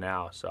playing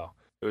now. So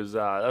it was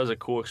that was a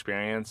cool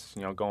experience,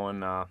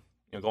 going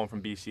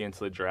from BC into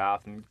the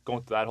draft and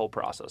going through that whole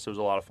process. It was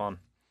a lot of fun.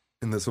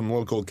 And there's some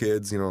local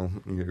kids, you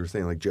were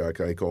saying like Jack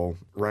Eichel,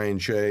 Ryan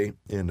Shea,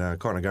 and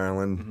Connor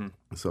Garland. Mm-hmm.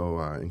 So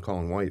and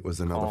Colin White was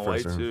another Colin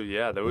first White round. too.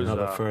 Yeah, there was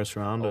another first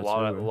round. A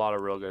lot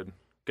of real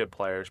good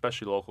players,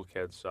 especially local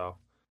kids. So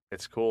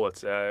it's cool.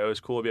 It was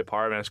cool to be a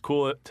part of it. And it's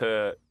cool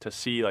to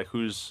see like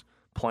who's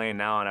playing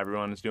now and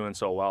everyone is doing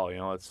so well.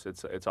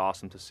 It's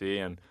awesome to see.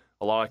 And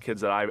a lot of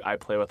kids that I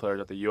play with are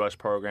at the U.S.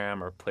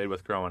 program or played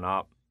with growing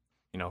up,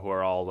 who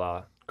are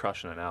all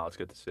crushing it now. It's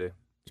good to see,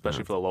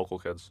 especially for the local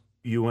kids.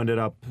 You ended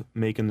up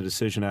making the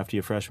decision after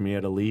your freshman year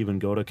to leave and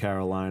go to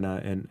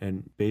Carolina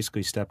and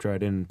basically stepped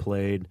right in and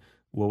played.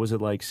 What was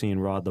it like seeing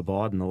Rod the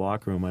Bod in the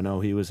locker room? I know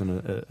he was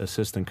an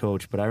assistant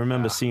coach, but I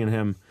remember seeing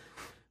him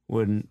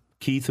when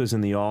Keith was in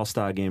the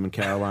All-Star game in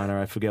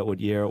Carolina. I forget what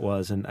year it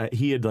was, and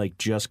he had like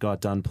just got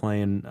done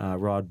playing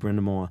Rod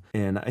Brindamore,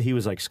 and he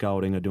was like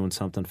scouting or doing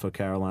something for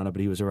Carolina, but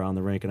he was around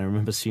the rink, and I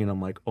remember seeing him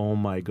like, oh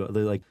my God,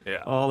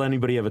 all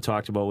anybody ever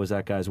talked about was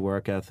that guy's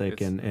work ethic,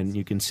 and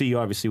you can see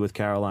obviously with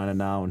Carolina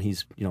now, and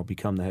he's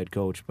become the head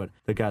coach, but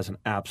the guy's an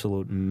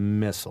absolute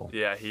missile.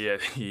 Yeah,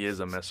 he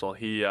is a missile.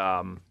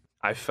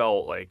 I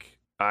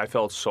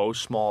felt so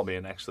small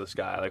being next to this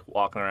guy, like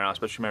walking around,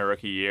 especially my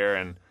rookie year,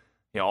 and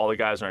all the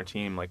guys on our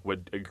team like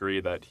would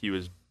agree that he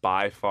was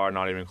by far,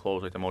 not even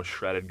close, like the most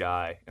shredded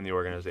guy in the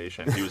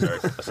organization. He was our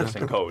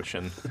assistant coach,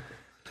 and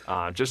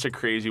just a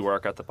crazy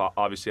work ethic.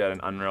 Obviously, had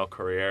an unreal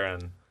career,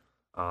 and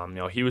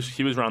he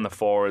was around the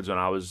forwards when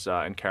I was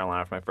in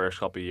Carolina for my first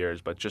couple of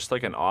years. But just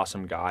like an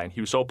awesome guy, and he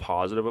was so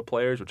positive with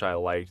players, which I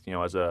liked.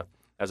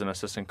 As an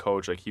assistant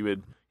coach, like he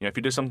would, if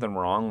you did something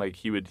wrong, like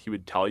he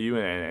would tell you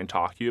and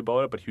talk to you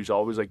about it, but he was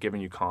always like giving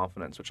you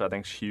confidence, which I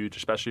think is huge,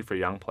 especially for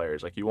young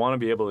players. Like you want to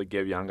be able to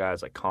give young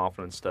guys like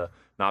confidence to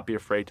not be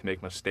afraid to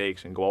make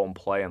mistakes and go out and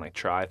play and like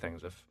try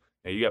things. If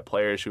you get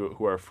players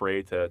who are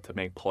afraid to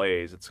make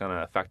plays, it's going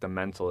to affect them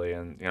mentally,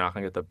 and you're not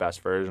going to get the best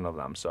version of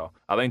them. So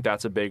I think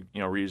that's a big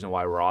reason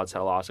why Rod's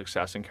had a lot of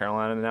success in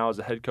Carolina now as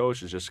a head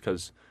coach, is just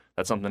because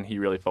that's something he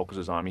really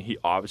focuses on. I mean, he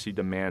obviously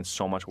demands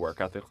so much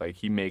work ethic. Like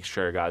he makes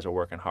sure guys are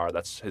working hard.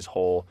 That's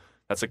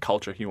a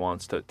culture he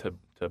wants to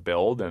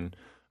build, and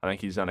I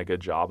think he's done a good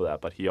job of that.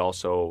 But he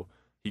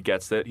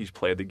gets it. He's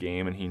played the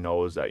game, and he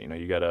knows that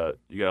you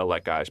gotta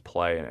let guys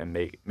play and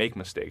make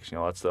mistakes.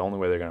 That's the only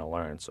way they're gonna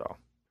learn. So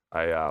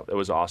it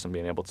was awesome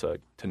being able to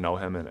know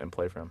him and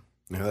play for him.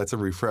 Yeah, that's a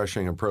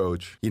refreshing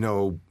approach. You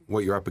know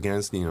what you're up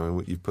against.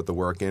 You've put the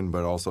work in,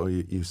 but also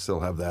you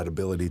still have that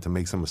ability to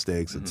make some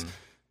mistakes. It's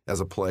as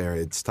a player,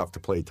 it's tough to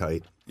play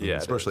tight,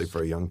 especially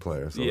for a young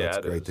player. So that's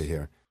great to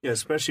hear. Yeah,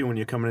 especially when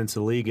you're coming into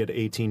the league at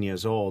 18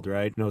 years old,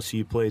 right? So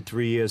you played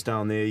 3 years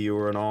down there. You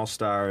were an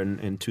all-star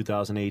in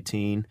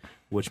 2018,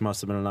 which must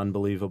have been an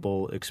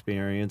unbelievable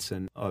experience.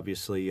 And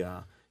obviously,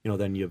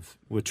 then you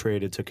were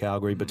traded to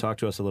Calgary. But talk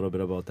to us a little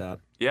bit about that.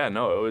 Yeah,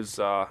 no, it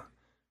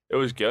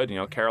was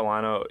good.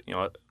 Carolina,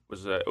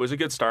 it was a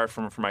good start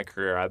for my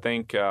career. I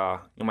think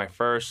my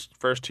first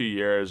 2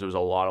 years, it was a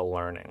lot of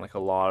learning, like a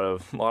lot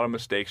of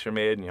mistakes were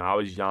made. I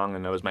was young,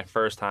 and it was my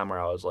first time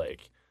where I was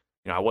like,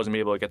 I wasn't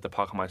able to get the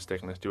puck on my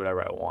stick and just do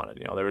whatever I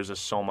wanted. There was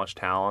just so much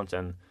talent,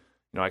 and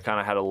I kind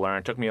of had to learn.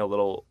 It took me a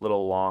little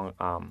long,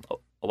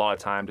 a lot of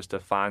time just to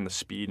find the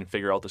speed and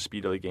figure out the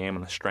speed of the game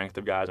and the strength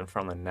of guys in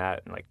front of the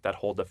net and like that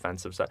whole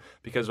defensive side.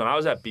 Because when I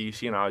was at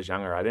BC and I was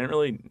younger, I didn't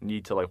really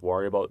need to like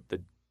worry about the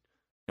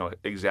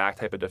exact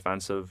type of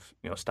defensive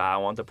style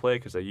I want to play,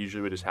 because I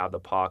usually would just have the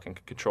puck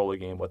and control the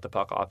game with the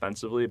puck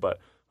offensively. But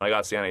when I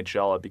got to the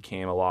NHL, it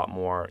became a lot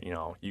more,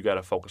 you got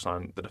to focus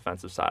on the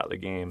defensive side of the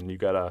game, and you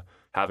got to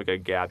have a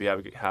good gap, you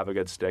have a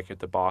good stick, hit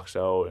the box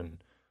out. And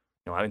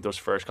I think those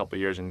first couple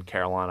of years in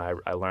Carolina,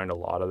 I learned a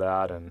lot of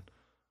that, and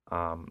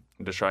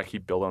just try to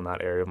keep building on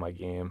that area of my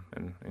game.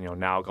 And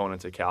now going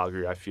into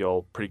Calgary, I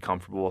feel pretty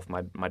comfortable with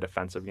my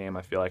defensive game.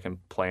 I feel I can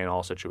play in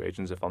all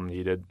situations if I'm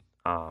needed.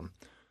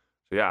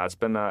 Yeah, it's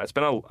been a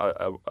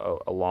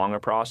longer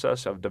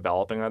process of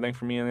developing, I think,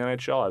 for me in the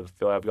NHL. I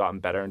feel I've gotten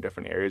better in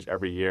different areas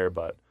every year,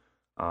 but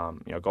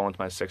Going into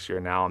my 6th year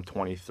now, I'm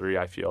 23.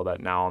 I feel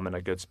that now I'm in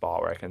a good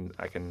spot where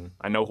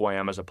I know who I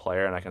am as a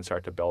player, and I can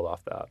start to build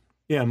off that.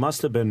 Yeah, it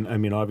must have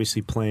been,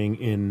 obviously playing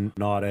in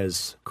not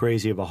as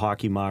crazy of a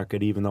hockey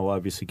market, even though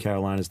obviously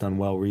Carolina's done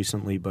well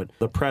recently, but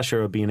the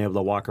pressure of being able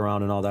to walk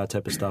around and all that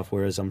type of stuff,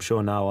 whereas I'm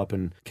sure now up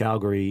in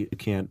Calgary, you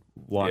can't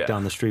walk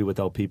down the street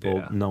without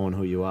people knowing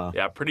who you are.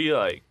 Yeah,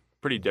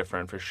 pretty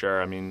different for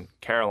sure.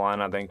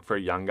 Carolina, I think for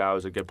a young guy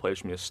was a good place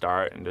for me to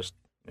start, and just,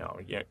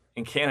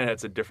 in Canada,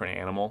 it's a different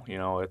animal.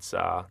 It's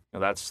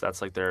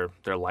that's like their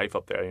life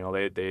up there.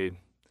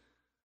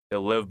 They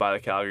live by the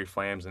Calgary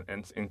Flames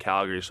in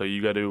Calgary, so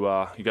you got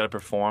to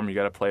perform, you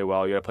got to play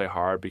well, you got to play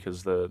hard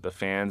because the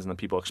fans and the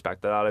people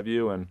expect that out of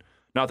you. And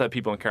not that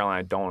people in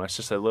Carolina don't, it's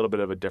just a little bit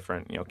of a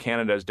different.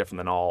 Canada is different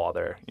than all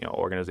other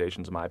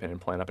organizations in my opinion.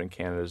 Playing up in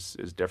Canada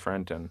is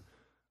different, and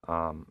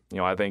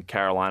I think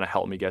Carolina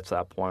helped me get to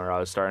that point where I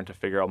was starting to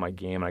figure out my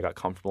game and I got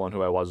comfortable in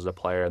who I was as a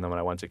player. And then when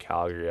I went to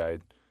Calgary,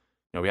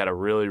 we had a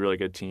really, really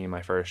good team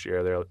my first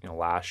year there,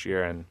 last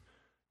year, and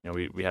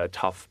we had a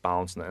tough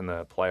bounce in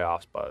the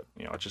playoffs, but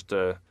it's just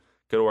a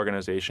good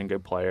organization,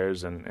 good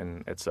players,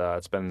 and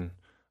it's been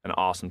an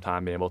awesome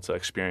time being able to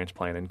experience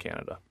playing in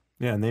Canada.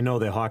 Yeah, and they know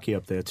their hockey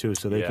up there too,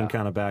 so they can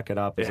kind of back it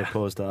up as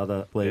opposed to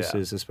other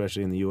places,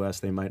 especially in the U.S.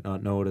 They might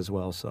not know it as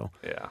well. So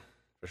yeah,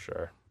 for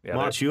sure. Yeah,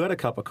 March, you had a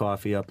cup of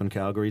coffee up in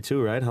Calgary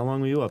too, right? How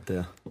long were you up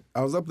there?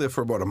 I was up there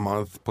for about a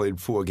month.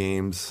 Played 4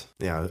 games.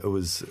 Yeah, it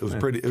was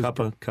pretty. It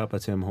was, cup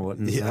of Tim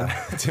Hortons. Yeah,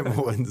 Tim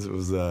Hortons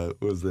was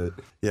it.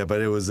 Yeah, but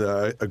it was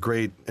a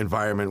great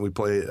environment.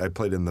 I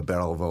played in the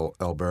Battle of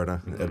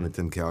Alberta,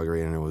 Edmonton,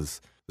 Calgary, and it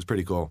was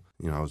pretty cool.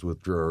 I was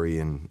with Drury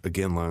and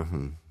Aginla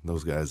and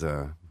those guys.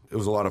 It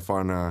was a lot of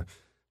fun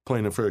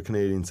playing for a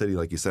Canadian city,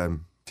 like you said.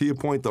 To your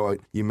point, though,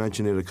 you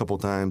mentioned it a couple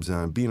times,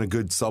 being a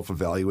good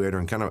self-evaluator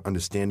and kind of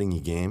understanding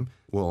your game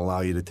will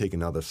allow you to take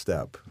another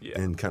step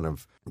and kind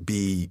of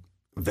be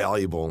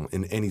valuable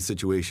in any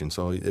situation.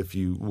 So if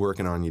you're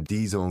working on your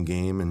D-zone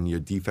game and your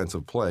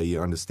defensive play, you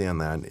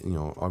understand that.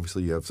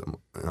 Obviously you have some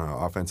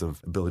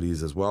offensive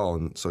abilities as well,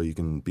 and so you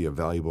can be a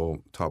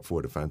valuable top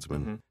 4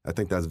 defenseman. I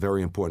think that's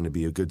very important to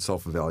be a good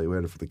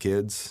self-evaluator for the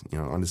kids.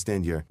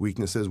 Understand your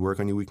weaknesses, work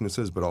on your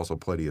weaknesses, but also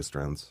play to your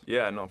strengths.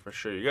 Yeah, no, for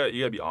sure. You got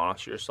to be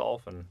honest with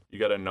yourself, and you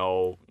got to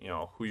know,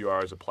 who you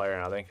are as a player.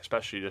 And I think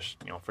especially just,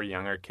 for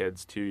younger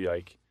kids too,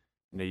 like,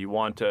 you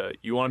want to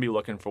be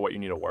looking for what you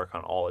need to work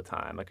on all the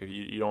time. Like if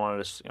you don't want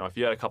to just, if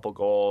you had a couple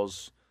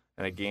goals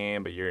in a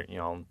game, but you're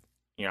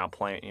not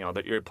playing,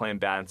 that you're playing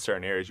bad in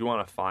certain areas, you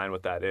want to find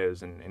what that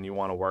is and you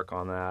want to work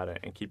on that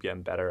and keep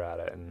getting better at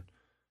it. And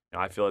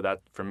I feel like that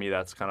for me,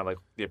 that's kind of like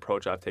the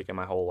approach I've taken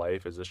my whole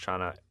life, is just trying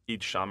to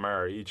each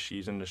summer or each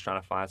season, just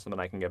trying to find something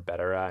I can get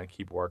better at and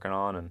keep working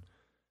on.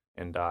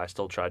 And I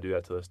still try to do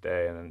that to this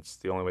day, and it's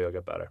the only way you'll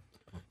get better.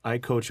 I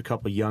coach a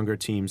couple younger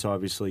teams,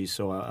 obviously,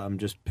 so I'm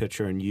just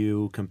picturing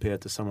you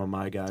compared to some of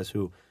my guys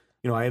who,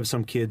 I have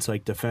some kids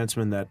like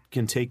defensemen that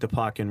can take the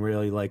puck and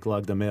really like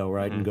lug the mill,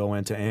 right, and go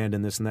end to end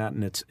and this and that,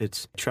 and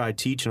it's try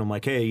teaching them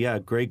like, hey, yeah,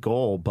 great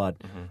goal, but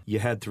you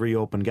had 3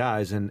 open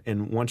guys,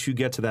 and once you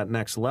get to that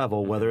next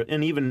level, whether,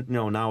 and even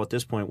now at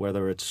this point,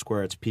 whether it's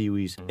squirts,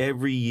 peewees,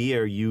 every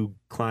year you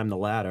climb the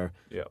ladder,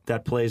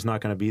 that play's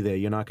not going to be there.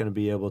 You're not going to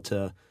be able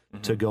to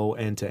go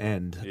end to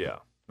end. Yeah.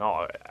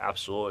 No,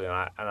 absolutely,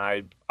 and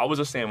I was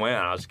the same way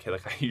when I was a kid.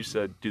 Like I used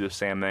to do the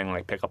same thing,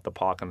 like pick up the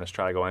puck and just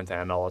try to go end to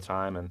end all the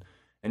time, and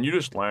you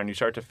just learn, you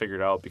start to figure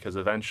it out, because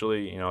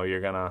eventually, you're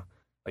gonna,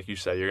 like you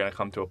said, you're gonna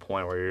come to a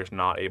point where you're just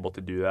not able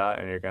to do that,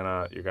 and you're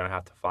gonna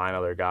have to find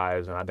other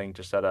guys. And I think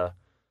just at a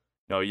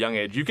young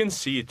age, you can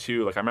see it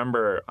too. Like I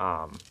remember,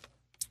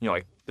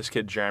 like this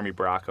kid Jeremy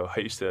Bracco.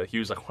 He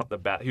was like one of the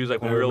best. He was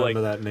like when we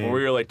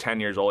were like 10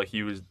 years old, like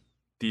he was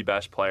the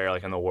best player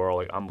like in the world,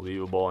 like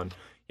unbelievable. And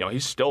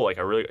he's still like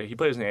he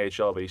plays in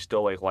the AHL, but he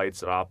still like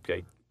lights it up,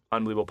 like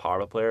unbelievable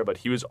power player. But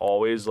he was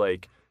always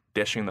like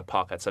dishing the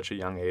puck at such a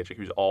young age. Like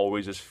he was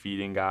always just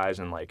feeding guys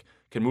and like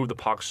can move the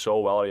puck so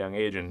well at a young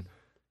age. And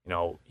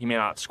he may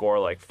not score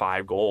like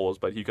 5 goals,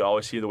 but you could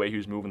always see the way he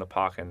was moving the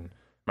puck. And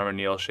remember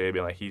Neil Shea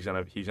being like, he's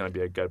gonna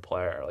be a good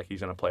player. Like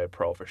he's gonna play a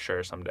pro for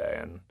sure someday.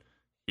 And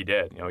he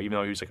did. Even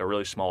though he was like a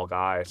really small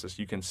guy, it's just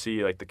you can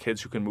see like the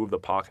kids who can move the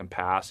puck and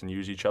pass and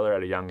use each other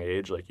at a young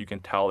age. Like you can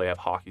tell they have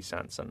hockey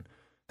sense. And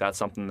that's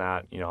something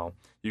that,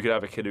 you could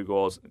have a kid who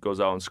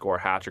goes out and score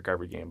a hat trick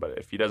every game, but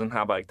if he doesn't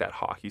have like that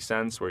hockey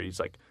sense where he's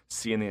like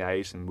seeing the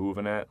ice and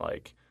moving it,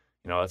 like,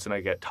 it's going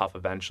to get tough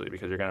eventually,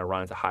 because you're going to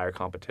run into higher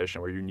competition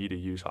where you need to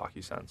use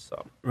hockey sense.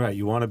 So right,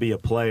 you want to be a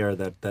player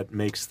that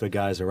makes the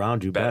guys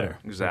around you better.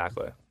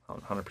 Exactly,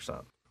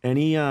 100%.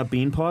 Any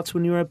bean pots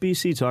when you were at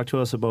BC? Talk to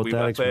us about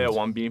that. We played at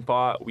one bean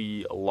pot.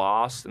 We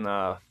lost in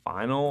the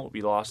final.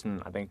 We lost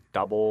in, I think,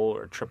 double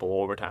or triple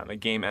overtime. The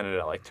game ended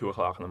at like 2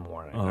 o'clock in the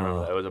morning. I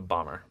remember that. It was a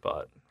bummer,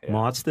 but yeah.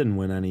 Mott's didn't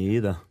win any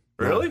either.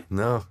 Really?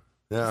 No.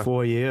 Yeah.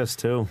 4 years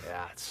too.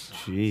 Yeah,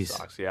 jeez.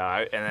 Sucks.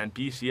 Yeah, and then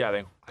BC, I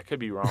think I could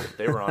be wrong, but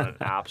they were on an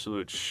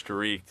absolute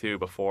streak too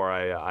before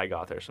I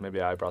got there. So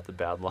maybe I brought the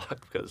bad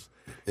luck, because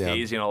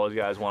Hayes, all those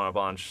guys won a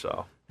bunch.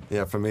 So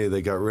Yeah, for me,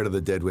 they got rid of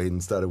the dead weight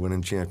and started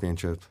winning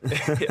championships.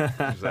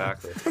 Yeah,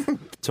 exactly.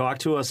 Talk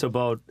to us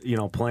about,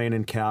 playing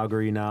in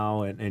Calgary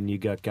now, and you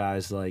got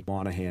guys like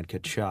Monahan,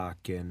 Kachuk,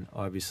 and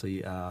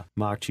obviously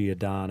Mark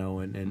Giordano,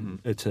 and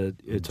it's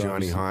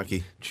Johnny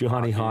Hockey.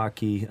 Johnny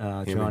Hockey,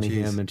 Johnny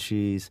Cheese. Ham and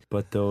Cheese.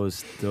 But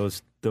those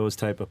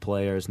type of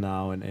players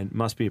now, and it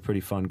must be a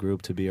pretty fun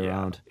group to be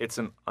around. It's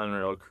an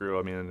unreal crew.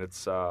 I mean,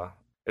 it's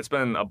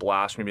been a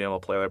blast for me being able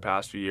to play there the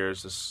past few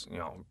years. Just,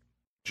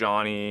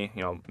 Johnny,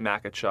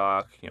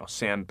 Makachuk,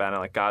 Sam Bennett,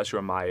 like guys who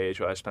are my age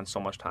who I spent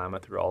so much time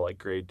with, who are all like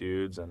great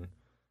dudes, and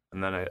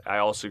then I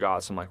also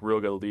got some like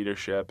real good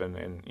leadership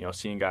and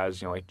seeing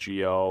guys like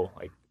Gio,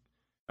 like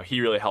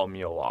he really helped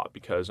me a lot,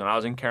 because when I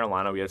was in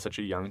Carolina we had such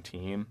a young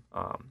team.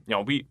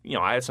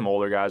 I had some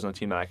older guys on the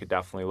team that I could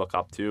definitely look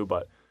up to,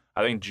 but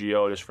I think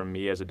Gio, just for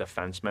me as a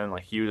defenseman,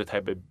 like he was the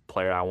type of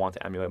player I want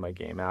to emulate my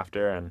game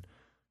after, and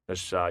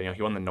just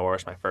he won the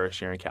Norris my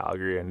first year in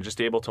Calgary, and just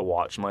able to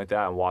watch him like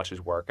that and watch his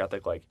work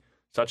ethic, like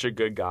such a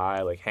good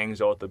guy, like hangs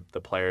out with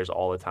the players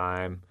all the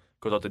time,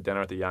 goes out to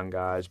dinner with the young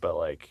guys, but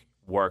like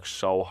works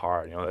so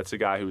hard. It's a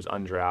guy who's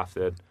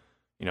undrafted.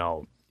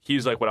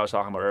 He's like what I was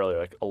talking about earlier,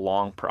 like a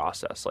long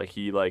process. Like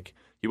he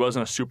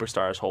wasn't a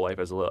superstar his whole life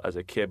as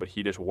a kid, but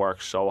he just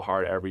worked so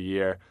hard every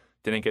year.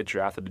 Didn't get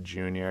drafted to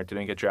junior,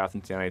 didn't get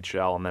drafted into the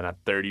NHL, and then at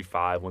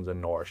 35 wins a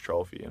Norris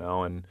Trophy,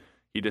 and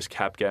he just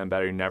kept getting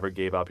better. He never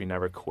gave up. He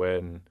never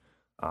quit. And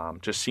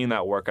just seeing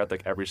that work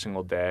ethic every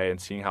single day and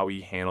seeing how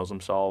he handles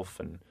himself,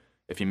 and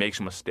if he makes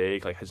a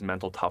mistake, like his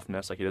mental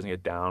toughness, like he doesn't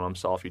get down on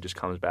himself. He just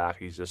comes back.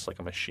 He's just like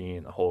a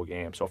machine the whole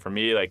game. So for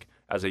me, like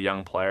as a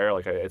young player,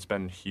 like it's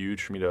been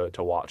huge for me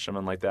to watch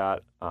someone like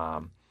that,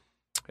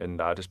 and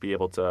just be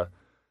able to,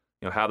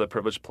 have the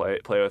privilege to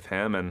play with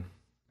him. And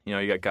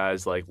you got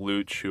guys like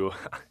Luch, who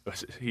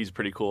he's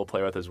pretty cool to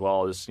play with as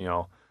well. Just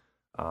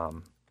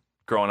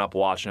growing up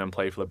watching him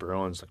play for the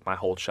Bruins, like my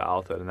whole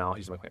childhood, and now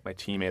he's like my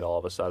teammate all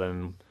of a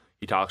sudden.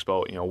 He talks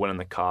about winning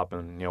the cup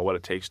and what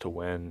it takes to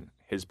win.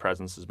 His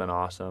presence has been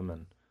awesome,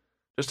 and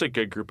just a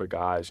good group of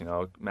guys.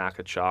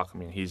 Makachuk, I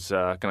mean, he's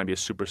going to be a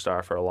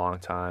superstar for a long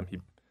time. He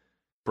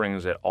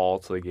brings it all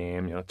to the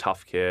game.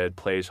 Tough kid,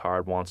 plays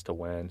hard, wants to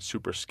win,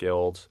 super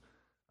skilled.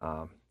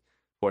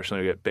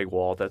 Fortunately, we get Big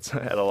Walt that's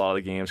at a lot of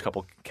the games, a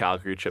couple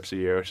Calgary trips a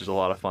year, which is a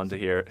lot of fun to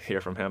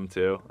hear from him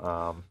too.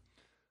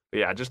 But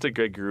yeah, just a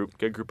good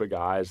group of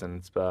guys, and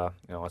it's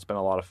been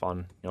a lot of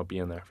fun,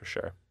 being there for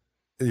sure.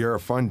 You're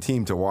a fun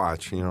team to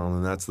watch,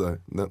 and that's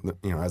the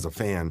as a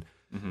fan.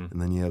 Mm-hmm.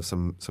 And then you have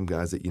some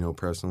guys that you know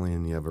personally,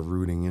 and you have a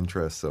rooting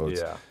interest, so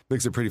it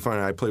makes it pretty fun.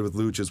 I played with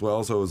Luch as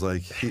well, so it was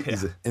like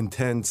he's an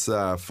intense,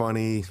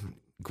 funny,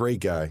 great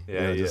guy.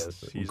 Yeah, he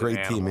is. He's great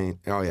teammate.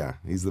 Oh yeah,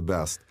 he's the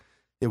best.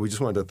 Yeah, we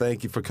just wanted to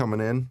thank you for coming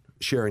in,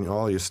 sharing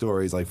all your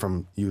stories, like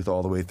from youth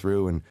all the way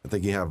through, and I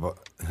think you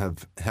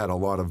have had a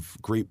lot of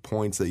great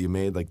points that you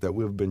made, like that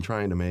we've been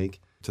trying to make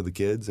to the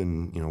kids,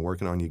 and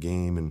working on your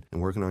game and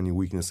working on your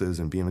weaknesses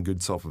and being a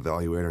good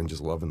self-evaluator and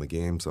just loving the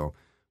game. So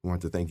we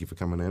want to thank you for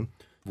coming in.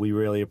 We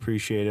really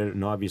appreciate it,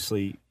 and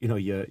obviously,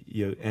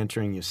 you're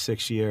entering your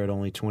 6th year at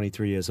only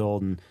 23 years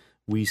old, and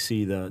we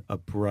see a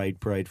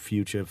bright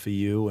future for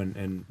you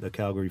and the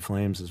Calgary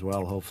Flames as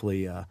well.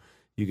 Hopefully,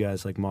 you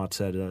guys, like Mott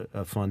said,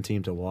 a fun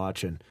team to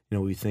watch, and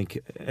we think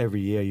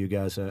every year you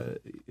guys are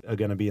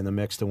going to be in the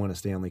mix to win a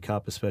Stanley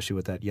Cup, especially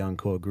with that young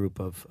core group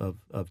of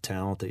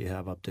talent that you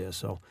have up there.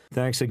 So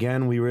thanks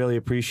again. We really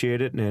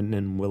appreciate it,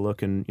 and we're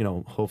looking,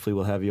 hopefully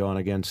we'll have you on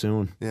again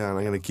soon. Yeah, and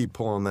I'm going to keep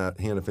pulling that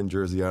Hanifin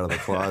jersey out of the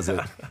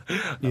closet.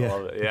 I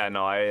love it. Yeah,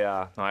 no,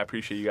 I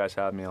appreciate you guys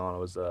having me on. It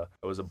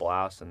was a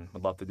blast, and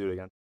would love to do it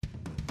again.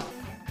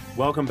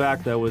 Welcome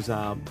back. That was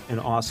an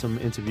awesome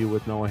interview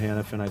with Noah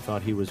Hanifin. I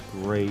thought he was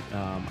great.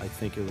 I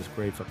think it was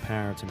great for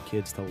parents and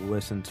kids to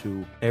listen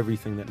to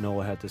everything that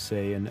Noah had to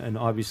say. And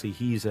obviously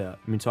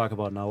talk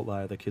about an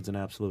outlier. The kid's an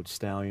absolute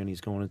stallion.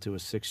 He's going into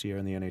his 6th year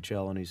in the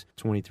NHL, and he's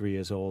 23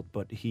 years old.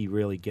 But he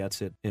really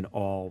gets it in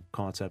all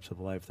concepts of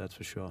life, that's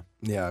for sure.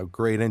 Yeah,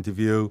 great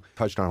interview.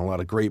 Touched on a lot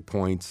of great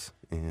points,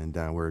 and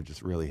we're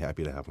just really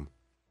happy to have him.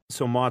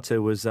 So, Mott, it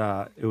was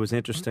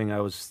interesting. I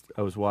was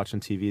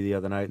watching TV the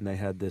other night, and they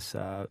had this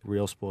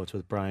Real Sports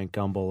with Brian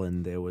Gumbel,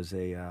 and there was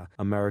a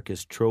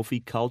America's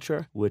Trophy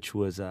Culture, which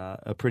was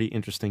a pretty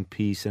interesting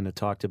piece, and it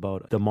talked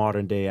about the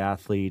modern day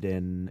athlete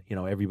and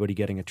everybody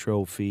getting a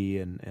trophy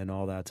and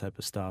all that type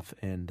of stuff.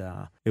 And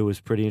it was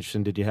pretty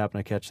interesting. Did you happen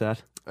to catch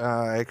that?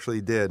 I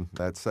actually did.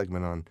 That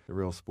segment on the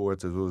Real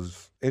Sports. It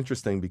was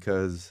interesting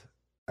because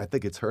I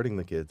think it's hurting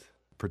the kids.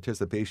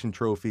 Participation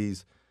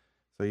trophies.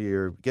 So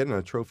you're getting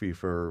a trophy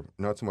for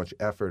not so much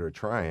effort or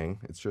trying,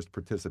 it's just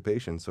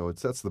participation. So it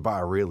sets the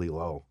bar really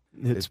low.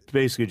 It's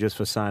basically just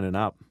for signing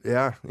up.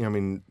 Yeah. I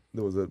mean,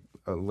 there was a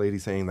lady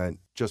saying that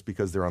just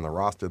because they're on the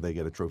roster, they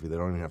get a trophy. They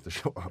don't even have to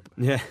show up.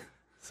 Yeah.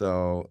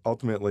 So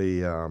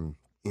ultimately,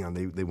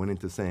 they went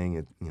into saying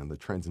it, the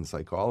trends in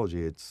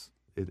psychology, it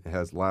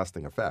has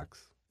lasting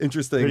effects.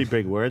 Interesting. Pretty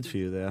big words for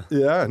you there.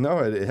 Yeah, no,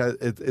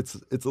 it's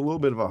a little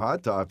bit of a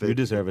hot topic. You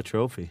deserve a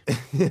trophy.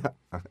 Yeah,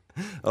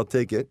 I'll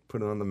take it.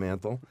 Put it on the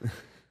mantle.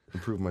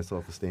 improve my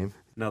self-esteem.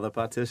 Another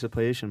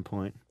participation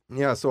point.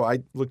 Yeah, so I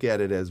look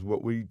at it as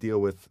what we deal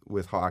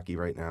with hockey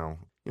right now.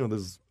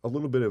 There's a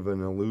little bit of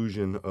an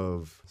illusion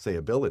of, say,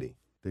 ability.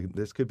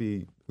 This could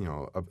be,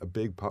 a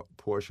big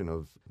portion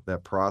of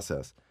that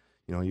process.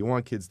 You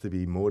want kids to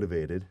be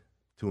motivated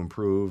to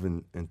improve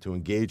and to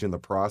engage in the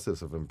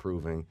process of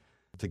improving,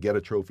 to get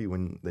a trophy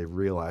when they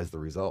realize the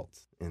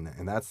results.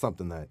 And that's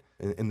something that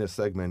in this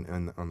segment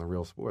and on the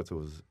Real Sports, it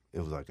was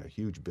like a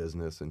huge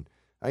business. And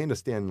I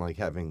understand like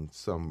having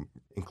some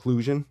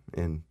inclusion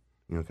and,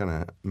 kind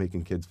of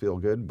making kids feel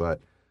good,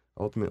 but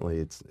ultimately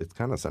it's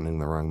kind of sending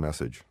the wrong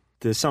message.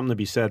 There's something to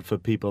be said for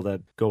people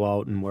that go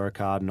out and work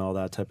hard and all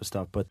that type of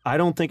stuff. But I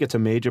don't think it's a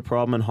major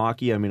problem in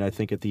hockey. I mean, I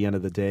think at the end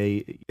of the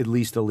day, at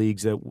least the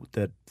leagues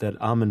that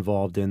I'm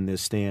involved in,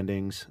 there's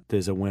standings,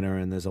 there's a winner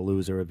and there's a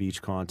loser of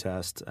each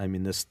contest. I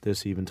mean,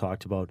 this even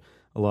talked about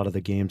a lot of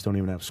the games don't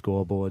even have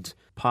scoreboards.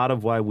 Part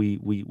of why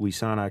we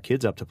sign our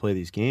kids up to play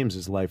these games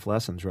is life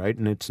lessons, right?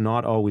 And it's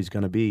not always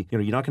going to be,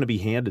 you're not going to be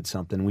handed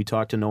something. We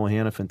talked to Noah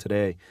Hanifin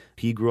today.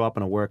 He grew up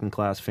in a working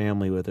class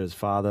family with his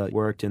father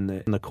worked in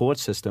the court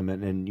system,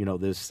 and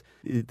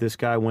this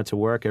guy went to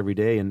work every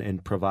day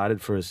and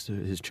provided for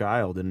his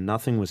child, and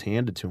nothing was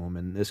handed to him.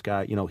 And this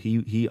guy, he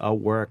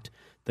outworked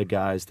the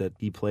guys that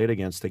he played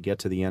against to get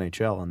to the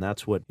NHL, and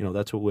that's what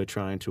we're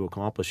trying to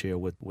accomplish here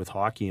with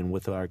hockey and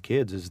with our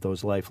kids is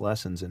those life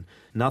lessons. And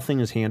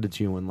nothing is handed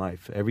to you in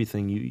life.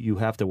 Everything you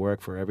have to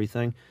work for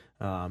everything.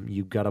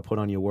 You've got to put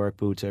on your work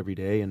boots every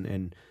day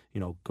and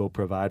go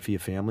provide for your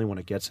family when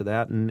it gets to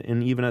that.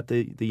 And even at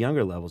the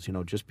younger levels,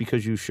 just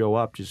because you show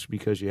up, just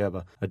because you have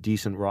a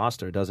decent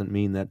roster doesn't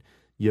mean that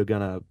you're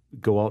going to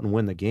go out and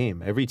win the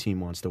game. Every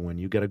team wants to win.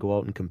 You got to go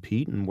out and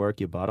compete and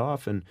work your butt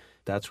off, and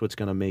that's what's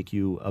going to make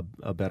you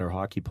a better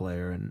hockey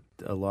player. And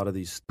a lot of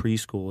these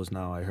preschoolers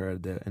now, I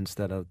heard that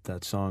instead of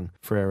that song,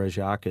 Frere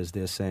Jacques,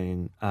 they're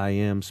saying, I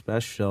am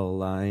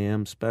special, I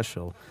am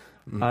special.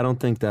 I don't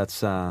think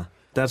that's not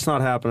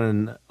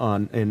happening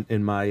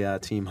in my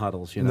team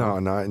huddles. No,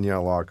 not in your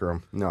locker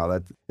room. No,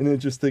 that's an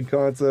interesting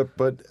concept,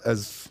 but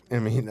as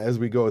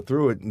we go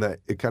through it, that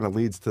it kind of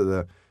leads to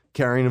the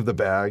carrying of the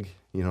bag,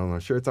 the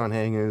shirts on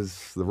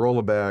hangers, the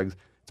roller bags.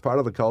 It's part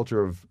of the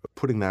culture of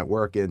putting that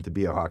work in to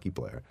be a hockey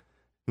player.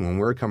 When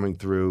we're coming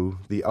through,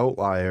 the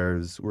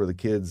outliers were the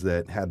kids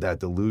that had that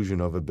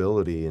delusion of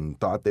ability and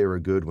thought they were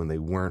good when they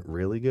weren't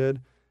really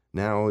good.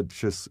 Now it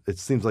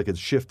seems like it's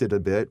shifted a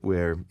bit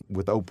where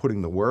without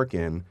putting the work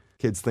in,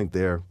 kids think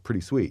they're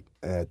pretty sweet.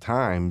 At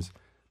times,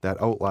 that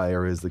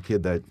outlier is the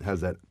kid that has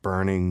that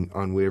burning,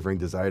 unwavering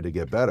desire to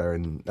get better,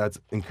 and that's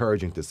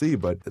encouraging to see,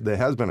 but there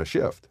has been a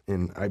shift.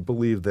 And I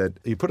believe that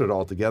you put it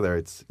all together,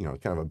 it's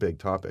kind of a big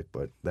topic,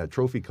 but that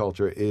trophy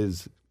culture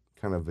is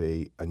kind of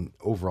an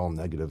overall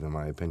negative in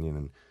my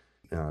opinion,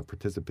 and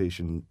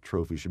participation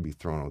trophy should be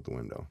thrown out the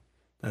window.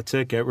 That's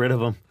it, get rid of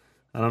them.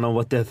 I don't know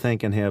what they're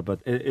thinking here,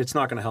 but it's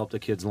not going to help the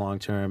kids long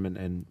term,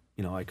 and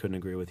I couldn't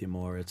agree with you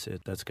more.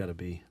 That's got to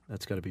be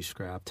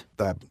scrapped.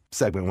 That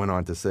segment went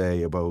on to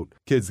say about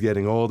kids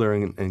getting older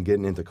and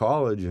getting into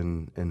college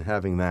and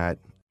having that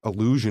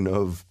illusion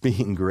of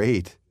being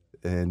great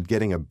and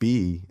getting a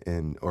B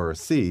or a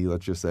C,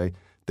 let's just say,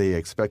 they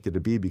expected a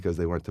B because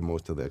they went to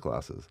most of their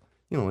classes.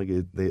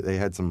 They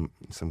had some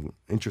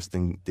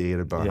interesting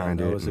data behind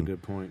it. Yeah, that was a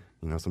good point.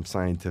 Some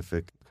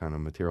scientific kind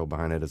of material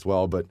behind it as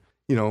well. But,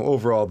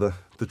 overall,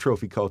 the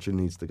trophy culture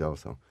needs to go.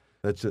 So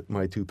that's just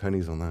my 2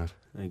 pennies on that.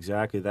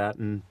 Exactly that,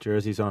 and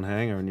jerseys on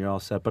hanger, and you're all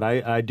set. But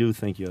I do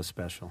think you're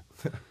special.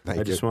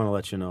 I just want to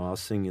let you know. I'll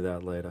sing you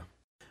that later.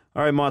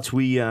 All right, Motts,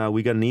 we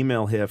got an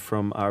email here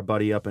from our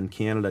buddy up in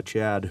Canada,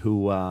 Chad,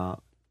 who,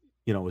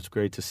 it's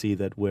great to see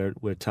that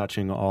we're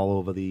touching all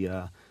over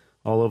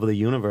the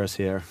universe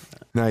here.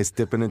 Nice,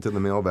 dipping into the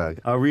mailbag.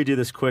 I'll read you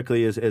this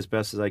quickly as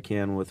best as I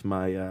can with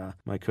my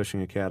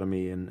Cushing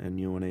Academy and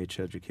UNH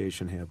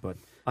education here. But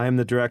I am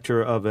the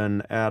director of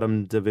an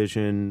Adam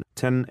Division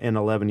 10 and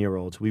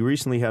 11-year-olds. We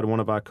recently had one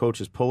of our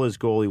coaches pull his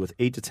goalie with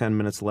 8 to 10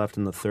 minutes left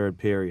in the third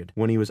period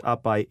when he was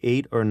up by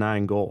 8 or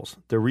 9 goals.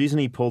 The reason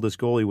he pulled his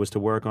goalie was to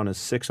work on his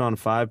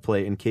 6-on-5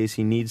 play in case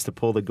he needs to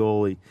pull the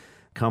goalie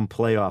come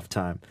playoff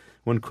time.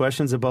 When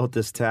questions about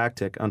this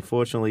tactic,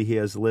 unfortunately, he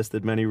has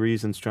listed many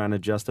reasons trying to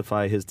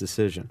justify his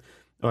decision.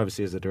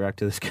 Obviously, as a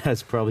director, this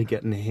guy's probably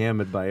getting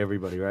hammered by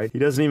everybody, right? He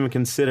doesn't even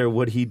consider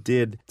what he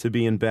did to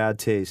be in bad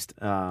taste.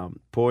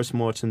 Poor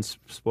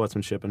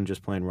sportsmanship and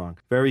just plain wrong.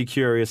 Very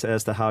curious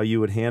as to how you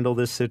would handle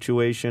this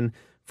situation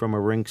from a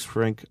Rink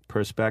Shrinks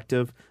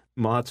perspective.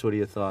 Motts, what are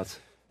your thoughts?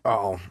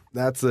 Oh,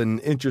 that's an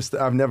interesting...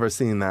 I've never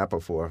seen that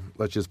before.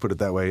 Let's just put it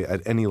that way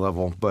at any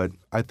level. But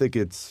I think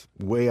it's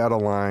way out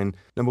of line.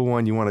 Number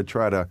one, you want to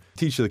try to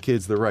teach the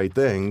kids the right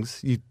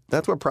things.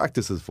 That's what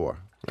practice is for,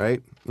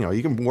 right?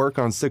 You can work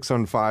on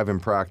 6-on-5 in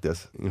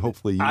practice. And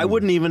hopefully, I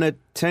wouldn't even at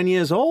 10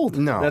 years old.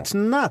 No, that's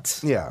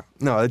nuts. Yeah,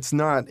 no, it's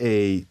not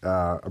a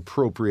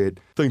appropriate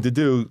thing to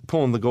do.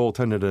 Pulling the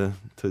goaltender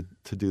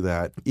to do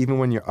that, even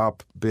when you're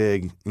up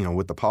big,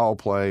 with the power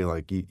play,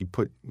 like you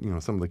put,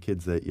 some of the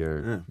kids that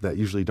that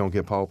usually don't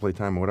get power play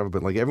time or whatever.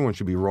 But like everyone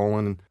should be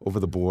rolling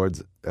over the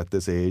boards at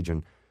this age,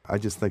 and I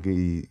just think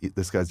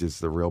this guy's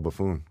just a real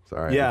buffoon.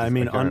 Sorry. Yeah,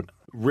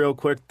 real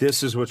quick,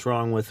 this is what's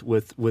wrong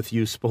with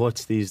youth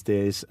sports these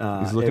days.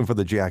 He's looking for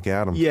the Jack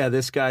Adams. Yeah,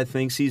 this guy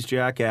thinks he's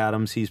Jack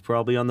Adams. He's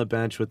probably on the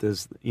bench with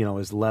his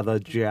leather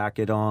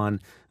jacket on,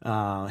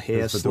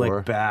 hair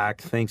slicked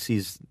back. Thinks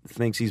he's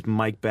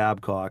Mike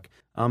Babcock.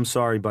 I'm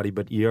sorry, buddy,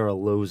 but you're a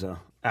loser.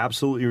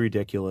 Absolutely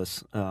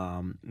ridiculous.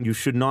 You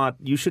should not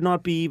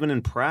be even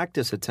in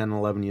practice at 10,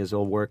 11 years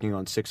old working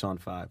on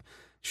 6-on-5.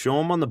 Show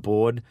him on the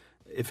board.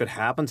 If it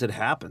happens, it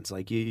happens.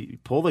 Like, you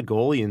pull the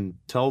goalie and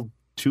tell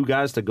 2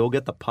 guys to go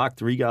get the puck,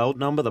 3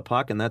 outnumber the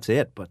puck, and that's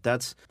it. But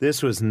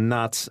this was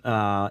nuts.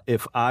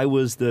 If I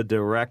was the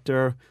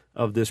director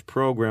of this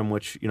program,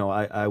 which,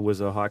 I was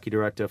a hockey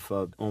director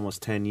for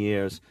almost 10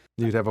 years.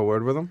 You'd have a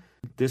word with him?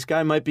 This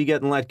guy might be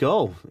getting let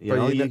go.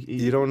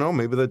 You don't know.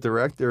 Maybe the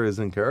director is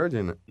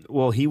encouraging it.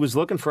 Well, he was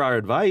looking for our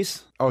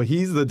advice. Oh,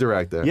 he's the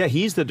director. Yeah,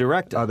 he's the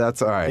director. Oh,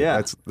 that's all right.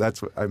 Yeah.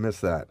 That's I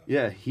missed that.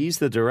 Yeah, he's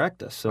the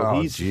director.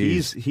 So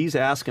he's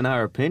asking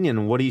our opinion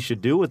on what he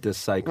should do with this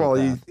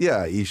psychopath.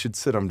 Well, he should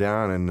sit him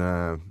down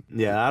and.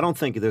 Yeah, I don't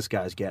think this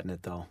guy's getting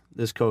it though.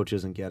 This coach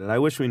isn't getting it. I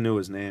wish we knew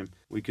his name.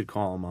 We could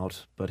call him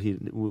out, but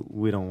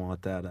we don't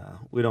want that.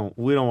 We don't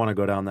want to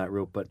go down that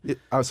route. But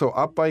so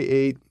up by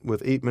 8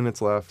 with 8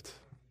 minutes left,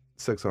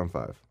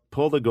 6-on-5.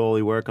 Pull the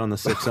goalie, work on the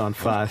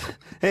 6-on-5.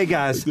 Hey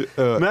guys,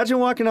 imagine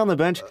walking on the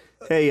bench.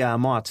 Hey,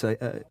 Motts,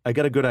 I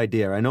got a good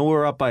idea. I know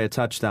we're up by a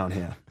touchdown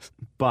here,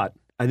 but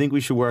I think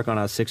we should work on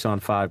our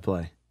 6-on-5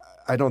 play.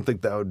 I don't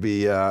think that would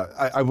be.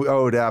 I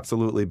would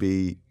absolutely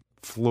be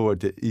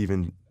floored to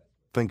even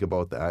think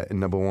about that, and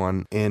number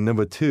one. And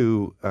number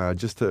two,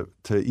 just to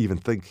even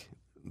think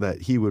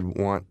that he would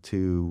want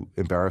to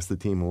embarrass the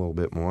team a little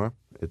bit more.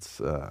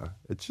 It's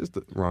just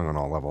wrong on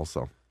all levels.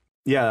 So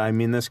yeah, I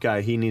mean, this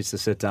guy, he needs to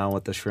sit down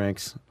with the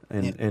Shrinks,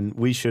 and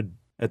we should,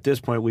 at this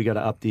point, we got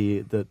to up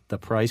the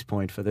price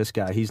point for this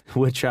guy.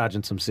 We're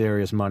charging some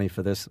serious money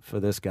for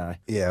this guy.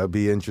 Yeah, it'd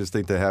be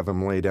interesting to have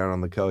him lay down on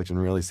the couch and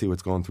really see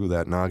what's going through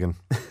that noggin.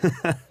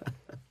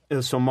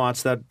 So,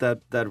 Motts,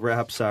 that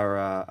wraps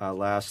our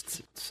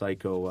last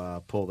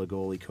psycho pull the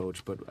goalie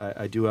coach, but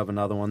I do have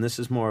another one. This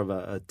is more of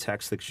a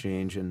text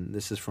exchange, and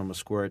this is from a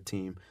Squirt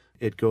team.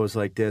 It goes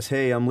like this.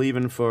 Hey, I'm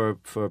leaving for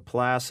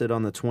Placid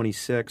on the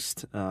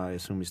 26th. I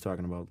assume he's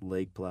talking about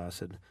Lake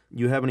Placid.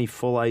 You have any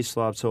full ice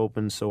slots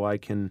open so I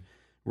can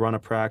run a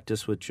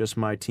practice with just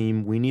my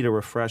team? We need a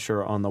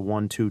refresher on the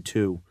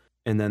 1-2-2.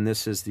 And then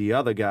this is the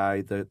other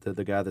guy,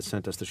 the guy that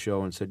sent us the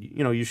show and said,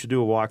 you should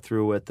do a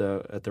walkthrough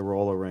at the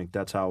roller rink.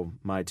 That's how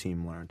my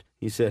team learned.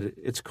 He said,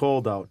 it's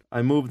cold out.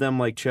 I moved them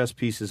like chess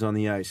pieces on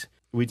the ice.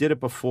 We did it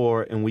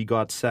before, and we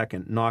got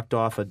second, knocked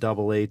off a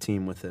AA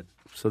team with it.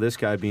 So this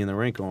guy, being the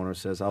rink owner,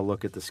 says, I'll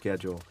look at the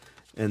schedule.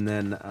 And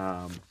then,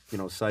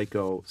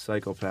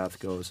 Psychopath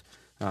goes,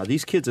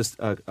 these kids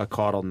are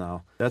coddled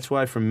now. That's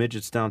why from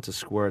midgets down to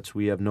squirts,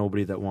 we have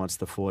nobody that wants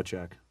the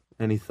forecheck.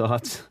 Any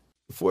thoughts?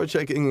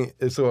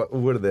 Forechecking, so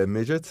what are they,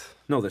 midgets?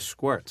 No, they're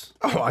squirts.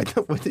 Oh, I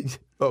don't. What did you,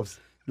 oh.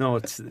 No,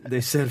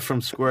 they said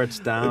from squirts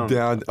down.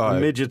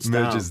 Midgets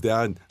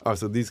down. Oh,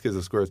 so these kids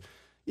are squirts.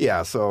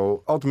 Yeah,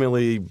 so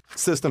ultimately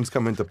systems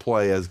come into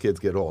play as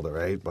kids get older,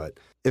 right? But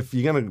if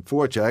you're going to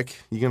forecheck,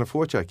 you're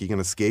going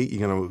to skate,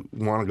 you're going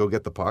to want to go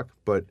get the puck.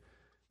 But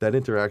that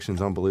interaction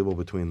is unbelievable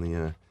between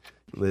the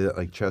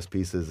like chess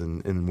pieces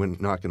and when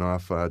knocking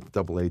off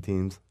AA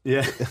teams.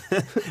 Yeah,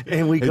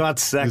 and we got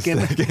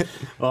second.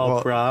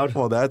 Proud.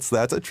 Well, that's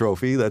a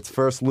trophy. That's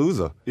first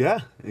loser. Yeah,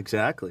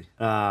 exactly.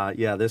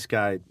 This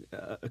guy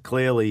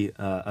clearly,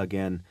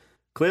 again,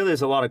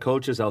 there's a lot of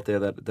coaches out there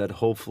that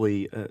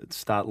hopefully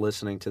start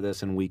listening to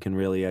this and we can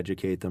really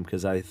educate them,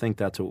 because I think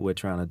that's what we're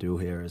trying to do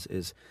here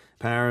is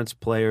parents,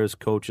 players,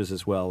 coaches,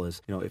 as well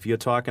as, if you're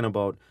talking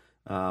about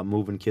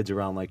moving kids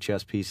around like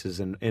chess pieces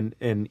and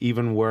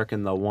even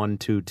working the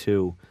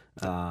 1-2-2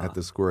 at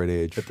the squared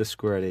age. At the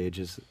squared age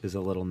is a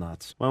little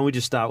nuts. Why don't we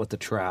just start with the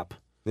trap?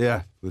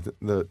 Yeah,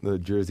 the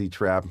Jersey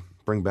trap.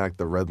 Bring back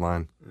the red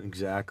line.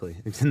 Exactly.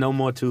 No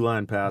more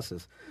 2-line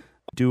passes.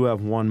 Do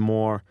have one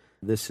more.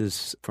 This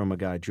is from a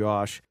guy,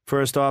 Josh.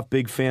 First off,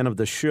 big fan of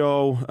the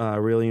show.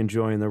 Really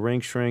enjoying the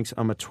Rink Shrinks.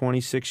 I'm a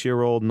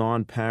 26-year-old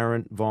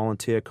non-parent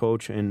volunteer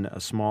coach in a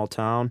small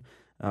town.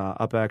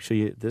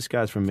 This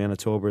guy's from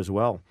Manitoba as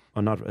well.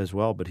 Or not as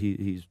well, but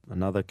he's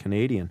another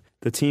Canadian.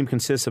 The team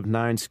consists of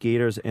 9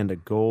 skaters and a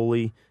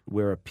goalie.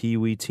 We're a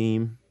peewee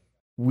team.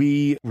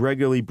 We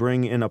regularly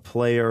bring in a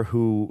player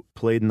who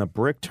played in the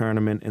Brick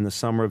tournament in the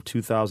summer of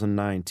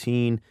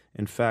 2019.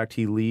 In fact,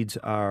 he leads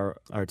our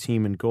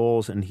team in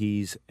goals, and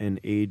he's an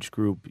age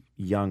group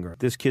younger.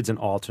 This kid's an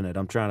alternate.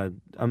 I'm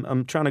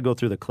trying to go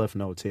through the cliff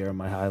notes here,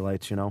 my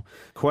highlights.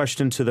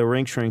 Question to the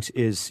Rink Shrinks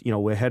is,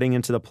 we're heading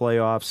into the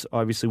playoffs.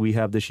 Obviously, we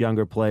have this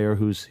younger player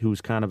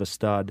who's kind of a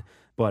stud.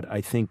 But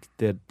I think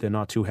that they're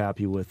not too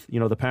happy with,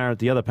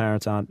 the other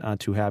parents aren't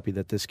too happy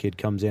that this kid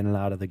comes in and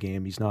out of the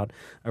game. He's not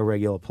a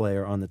regular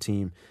player on the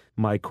team.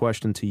 My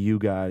question to you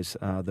guys,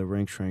 the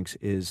Rink Shrinks,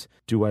 is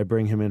do I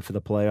bring him in for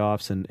the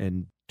playoffs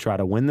and try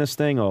to win this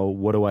thing, or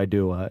what do I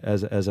do?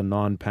 As a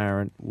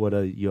non-parent, what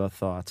are your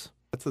thoughts?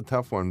 That's a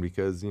tough one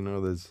because,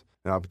 there's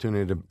an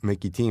opportunity to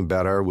make your team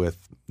better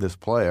with this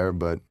player,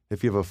 but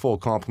if you have a full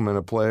complement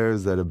of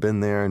players that have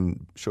been there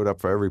and showed up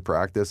for every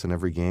practice and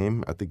every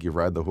game, I think you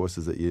ride the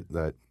horses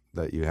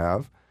that you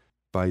have.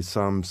 By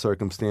some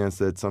circumstance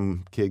that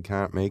some kid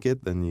can't make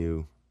it, then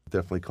you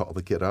definitely call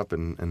the kid up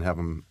and have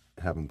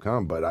him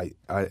come. But I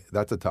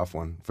that's a tough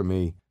one for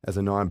me as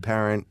a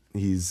non-parent.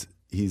 He's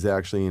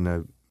actually in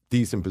a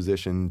decent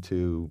position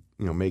to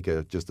make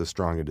just a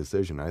stronger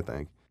decision, I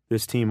think.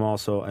 This team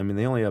also,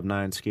 they only have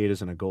 9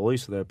 skaters and a goalie,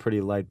 so they're a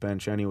pretty light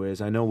bench anyways.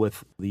 I know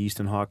with the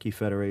Eastern Hockey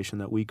Federation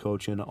that we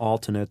coach in,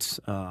 alternates,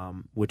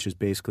 which is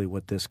basically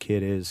what this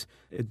kid is,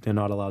 they're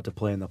not allowed to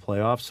play in the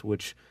playoffs,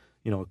 which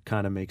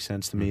kind of makes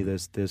sense to me.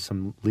 There's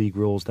some league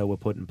rules that were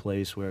put in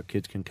place where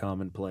kids can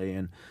come and play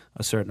in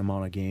a certain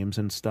amount of games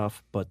and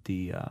stuff, but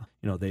they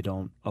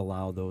don't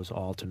allow those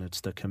alternates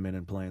to come in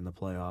and play in the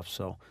playoffs.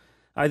 So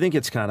I think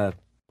it's kind of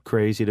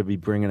crazy to be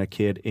bringing a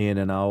kid in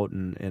and out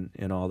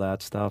and all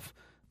that stuff.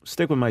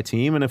 Stick with my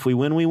team, and if we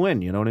win, we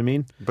win. You know what I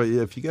mean? But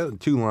if you got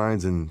 2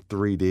 lines in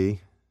 3D,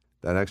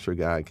 that extra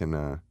guy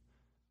can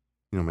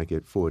make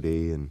it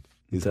 4D and.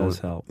 It does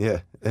help. Yeah.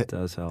 It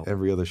does help.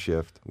 Every other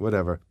shift,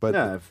 whatever. But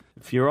yeah,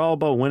 if you're all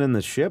about winning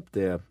the ship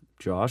there,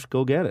 Josh,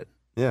 go get it.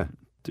 Yeah.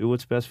 Do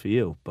what's best for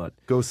you. But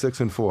go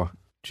 6-4.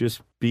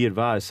 Just be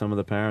advised, some of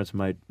the parents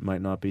might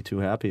not be too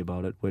happy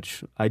about it,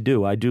 which I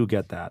do. I do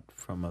get that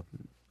from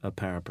a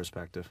parent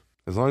perspective.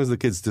 As long as the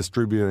kid's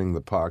distributing the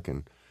puck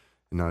and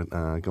not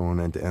going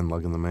end to end,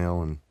 lugging the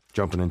mail and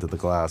jumping into the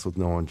glass with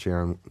no one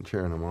cheering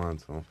them on.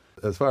 So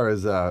as far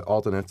as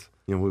alternates,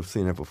 we've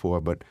seen it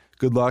before, but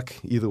good luck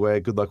either way.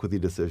 Good luck with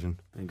your decision.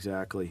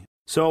 Exactly.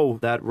 So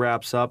that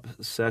wraps up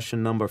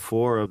session number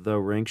 4 of the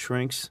Rink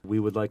Shrinks. We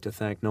would like to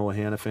thank Noah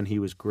Hanifin. He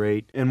was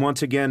great. And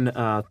once again,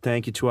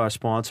 thank you to our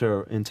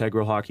sponsor,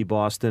 Integral Hockey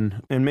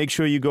Boston. And make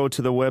sure you go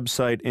to the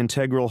website,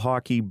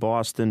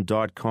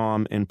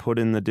 integralhockeyboston.com, and put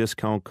in the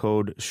discount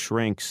code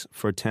SHRINKS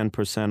for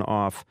 10%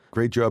 off.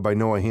 Great job by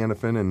Noah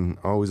Hanifin, and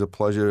always a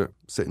pleasure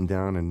sitting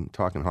down and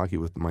talking hockey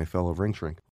with my fellow Rink Shrink.